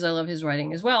Harry because I love his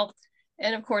writing as well.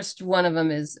 And of course, one of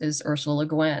them is Ursula Le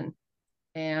Guin.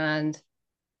 And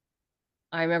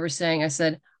I remember saying, I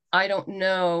said, I don't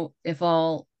know if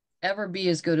I'll ever be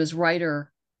as good as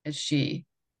writer as she,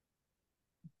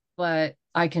 but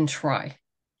I can try.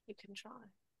 You can try.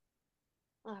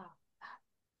 Oh,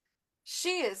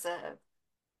 she is a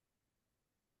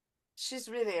she's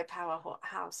really a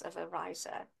powerhouse of a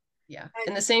writer. Yeah. And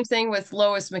And the same thing with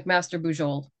Lois McMaster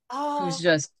Bujold, who's oh,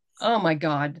 just, oh my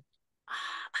God.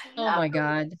 I Oh love my her work.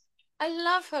 God. I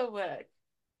love her work.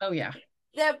 Oh yeah.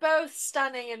 They're both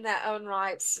stunning in their own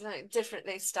rights, like,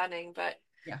 differently stunning, but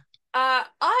Yeah. uh,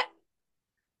 I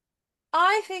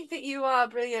I think that you are a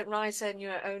brilliant writer in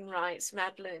your own rights,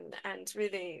 Madeline, and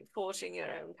really forging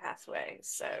your own pathway.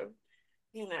 So,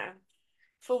 you know,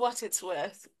 for what it's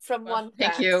worth, from Well, one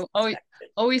thank fan's you. Oh, perspective.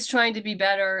 always trying to be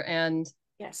better, and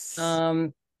Yes.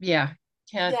 um yeah,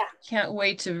 Yeah. can't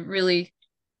wait to really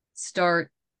start.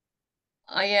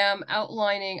 I am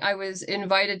outlining. I was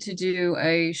invited to do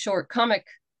a short comic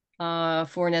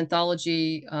for an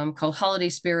anthology called Holiday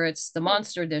Spirits, the Mm.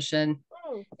 Monster Edition,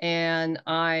 Mm. and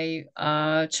I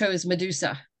chose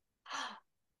Medusa,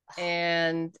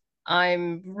 and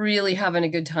I'm really having a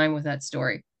good time with that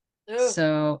story. Oh,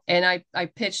 So, and I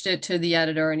pitched it to the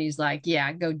editor, and he's like,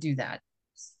 "Yeah, go do that."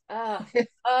 oh,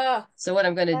 oh, So, what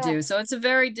I'm going to oh. do. So, it's a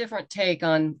very different take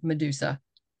on Medusa.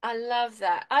 I love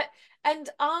that. And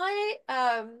I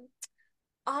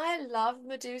love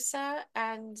Medusa,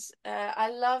 and I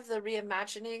love the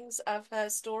reimaginings of her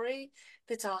story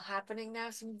that are happening now.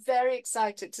 So I'm very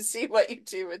excited to see what you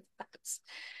do with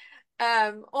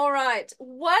that. All right.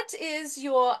 What is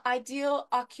your ideal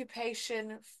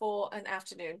occupation for an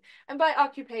afternoon? And by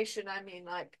occupation, I mean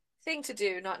like thing to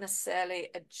do, not necessarily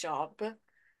a job.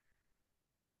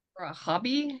 For a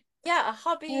hobby. Yeah, a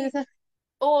hobby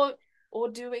or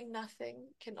doing nothing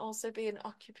can also be an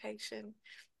occupation.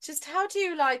 Just how do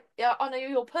you like on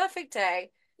your perfect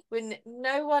day when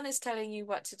no one is telling you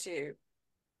what to do,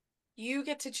 you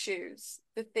get to choose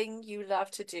the thing you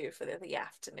love to do for the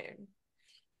afternoon.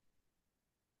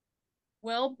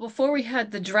 Well, before we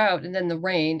had the drought and then the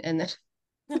rain and then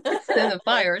then the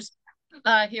fires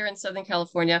here in Southern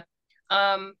California,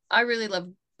 I really love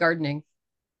gardening.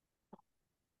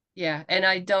 Yeah, and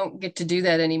I don't get to do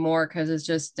that anymore because it's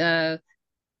just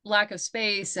lack of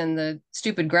space, and the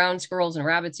stupid ground squirrels and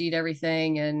rabbits eat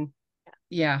everything. And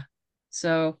yeah,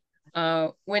 so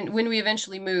when we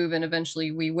eventually move, and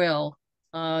eventually we will,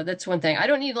 that's one thing. I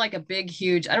don't need like a big,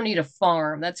 huge. I don't need a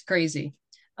farm. That's crazy.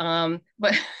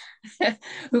 But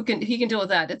he can deal with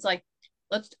that. It's like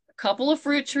let's a couple of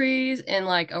fruit trees and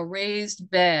like a raised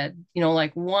bed.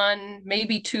 Like one,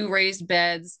 maybe two raised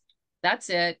beds. That's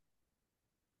it.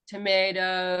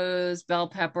 Tomatoes, bell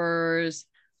peppers.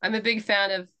 I'm a big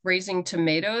fan of raising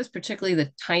tomatoes, particularly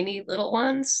the tiny little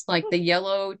ones, like the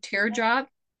yellow teardrop,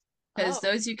 because Oh,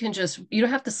 those you don't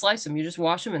have to slice them. You just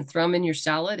wash them and throw them in your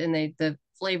salad, and the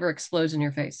flavor explodes in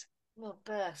your face. little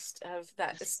burst of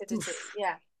that Just acidity. oof.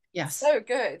 Yeah. Yes. So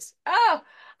good. Oh,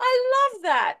 I love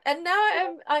that. And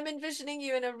now I'm envisioning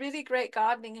you in a really great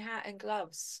gardening hat and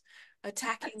gloves,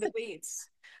 attacking the weeds.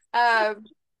 Um,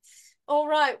 all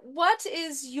right. What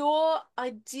is your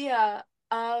idea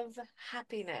of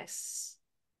happiness?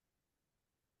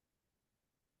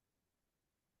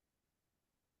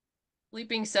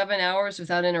 Sleeping 7 hours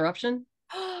without interruption.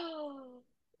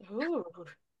 Ooh,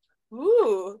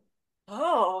 ooh.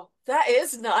 Oh, that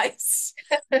is nice.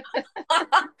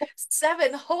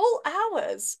 7 whole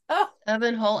hours. Oh,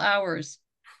 7 whole hours.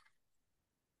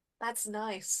 that's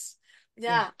nice. Yeah.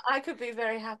 Yeah, I could be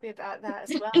very happy about that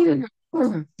as well.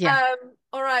 Yeah.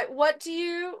 All right. What do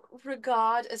you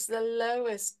regard as the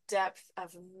lowest depth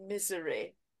of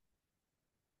misery?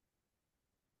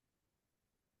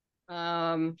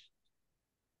 Um,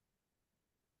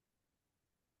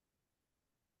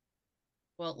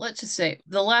 well, let's just say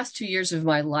the last 2 years of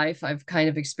my life, I've kind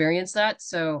of experienced that.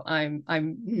 So I'm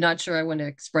not sure I want to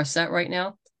express that right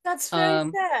now. That's very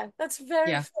Um, fair. That's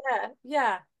very yeah. fair.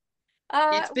 Yeah.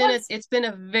 What's It's been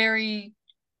a very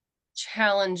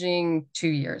challenging 2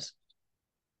 years.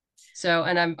 So,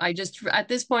 and I just at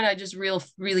this point I just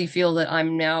really feel that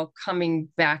I'm now coming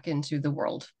back into the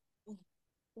world.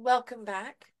 welcome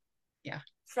back Yeah.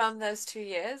 from those 2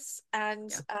 years,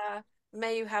 and Yeah.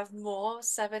 may you have more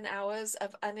 7 hours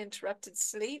of uninterrupted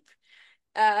sleep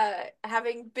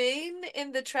Having been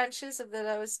in the trenches of the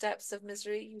lowest depths of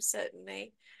misery, you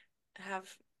certainly have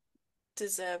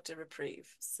deserved a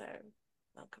reprieve. So,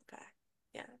 welcome back.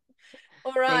 Yeah.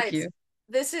 All Thank right. you.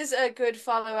 This is a good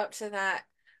follow-up to that.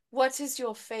 What is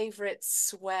your favorite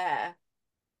swear?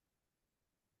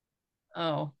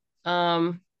 Oh,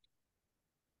 um,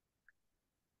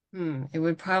 it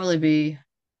would probably be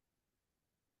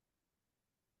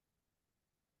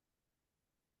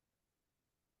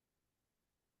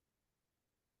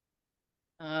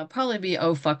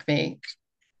oh fuck me.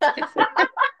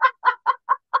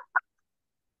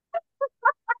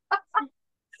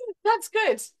 That's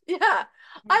good. Yeah.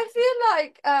 I feel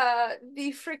like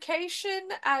the frication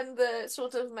and the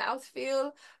sort of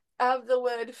mouthfeel of the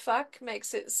word fuck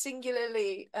makes it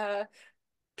singularly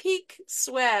peak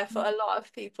swear for a lot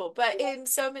of people, but in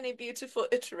so many beautiful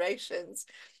iterations.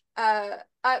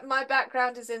 My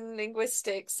background is in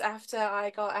linguistics after I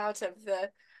got out of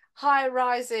the high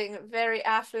rising, very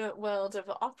affluent world of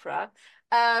opera.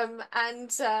 And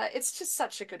it's just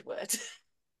such a good word.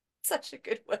 Such a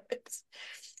good word.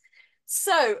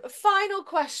 So, final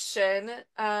question.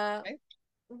 Okay.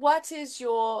 What is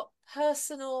your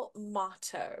personal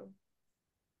motto?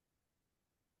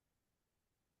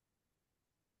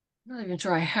 I'm not even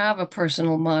sure I have a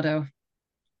personal motto.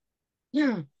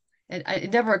 Yeah,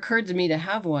 it never occurred to me to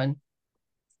have one.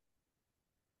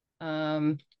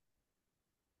 Um,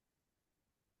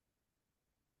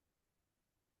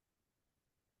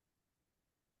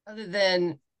 Other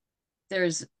than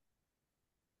there's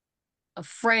a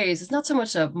phrase, it's not so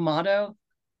much a motto,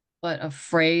 but a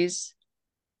phrase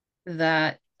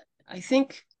that I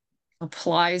think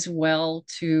applies well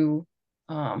to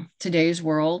today's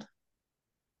world,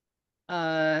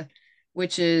 uh,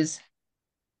 which is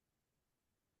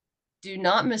do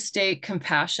not mistake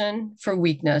compassion for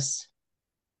weakness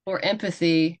or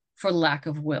empathy for lack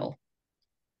of will.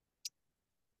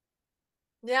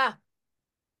 Yeah,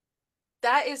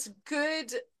 that is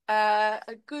good, a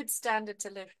good standard to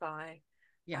live by,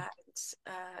 Yeah,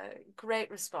 and great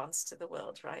response to the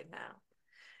world right now.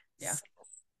 yeah. So,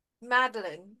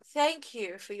 Madeleine, thank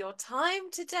you for your time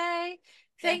today.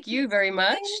 Thank Thank you you for very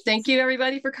much. Thank this. you,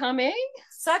 everybody, for coming.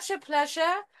 Such a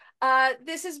pleasure.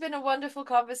 This has been a wonderful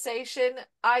conversation.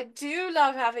 I do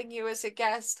love having you as a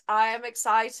guest. I am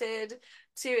excited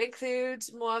to include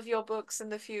more of your books in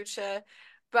the future.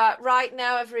 But right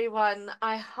now, everyone,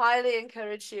 I highly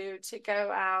encourage you to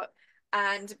go out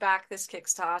and back this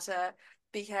Kickstarter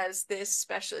because this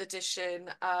special edition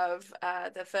of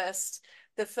the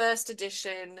first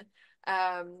edition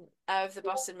of the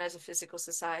Boston Metaphysical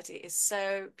Society is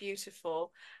so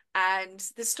beautiful and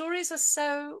the stories are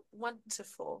so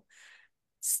wonderful.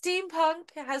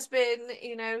 Steampunk has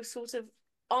been, sort of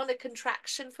on a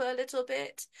contraction for a little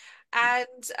bit,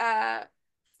 and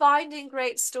finding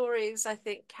great stories, I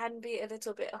think, can be a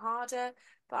little bit harder.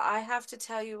 But I have to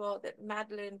tell you all that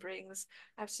Madeleine brings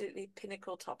absolutely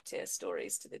pinnacle top tier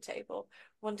stories to the table.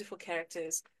 Wonderful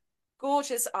characters,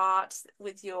 gorgeous art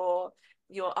with your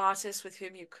artist with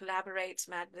whom you collaborate,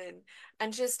 Madeleine,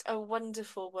 and just a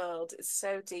wonderful world. It's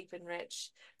so deep and rich.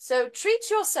 So treat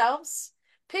yourselves,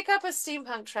 pick up a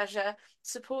steampunk treasure,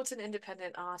 support an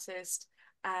independent artist,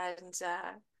 and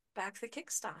back the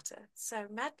Kickstarter. So,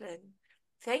 Madeleine,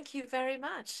 thank you very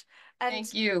much. And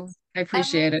Thank you. I every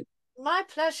appreciate it. my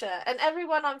pleasure. And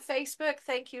everyone on Facebook,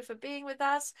 thank you for being with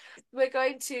us. We're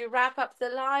going to wrap up the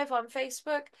live on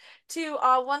Facebook. To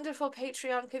our wonderful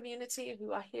Patreon community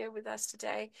who are here with us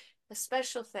today, a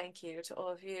special thank you to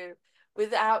all of you.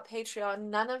 Without Patreon,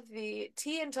 none of the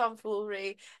tea and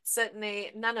tomfoolery,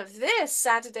 certainly none of this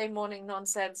Saturday morning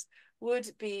nonsense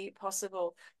would be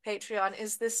possible. Patreon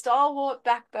is the stalwart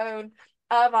backbone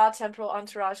of our temporal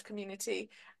entourage community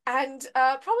and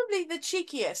probably the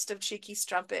cheekiest of cheeky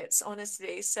strumpets,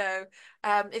 honestly. So,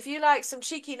 if you like some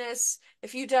cheekiness,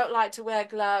 if you don't like to wear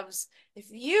gloves, if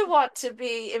you want to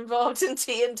be involved in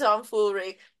tea and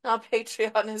tomfoolery, our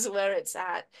Patreon is where it's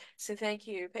at. So, thank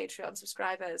you, Patreon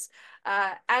subscribers.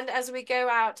 And as we go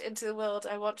out into the world,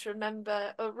 I want to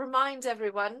remind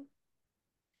everyone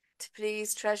to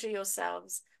please treasure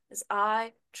yourselves as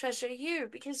I treasure you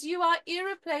because you are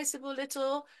irreplaceable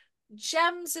little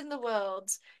gems in the world.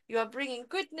 You are bringing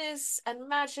goodness and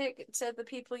magic to the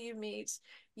people you meet.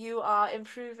 You are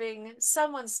improving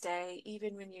someone's day,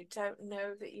 even when you don't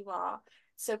know that you are.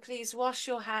 So please wash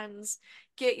your hands,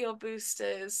 get your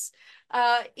boosters,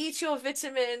 eat your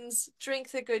vitamins,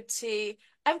 drink the good tea,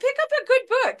 and pick up a good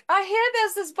book. I hear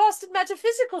there's this Boston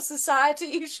Metaphysical Society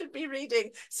you should be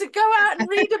reading. So go out and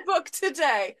read a book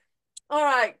today. All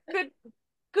right.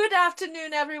 Good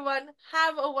afternoon, everyone.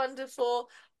 Have a wonderful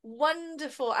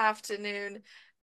wonderful afternoon.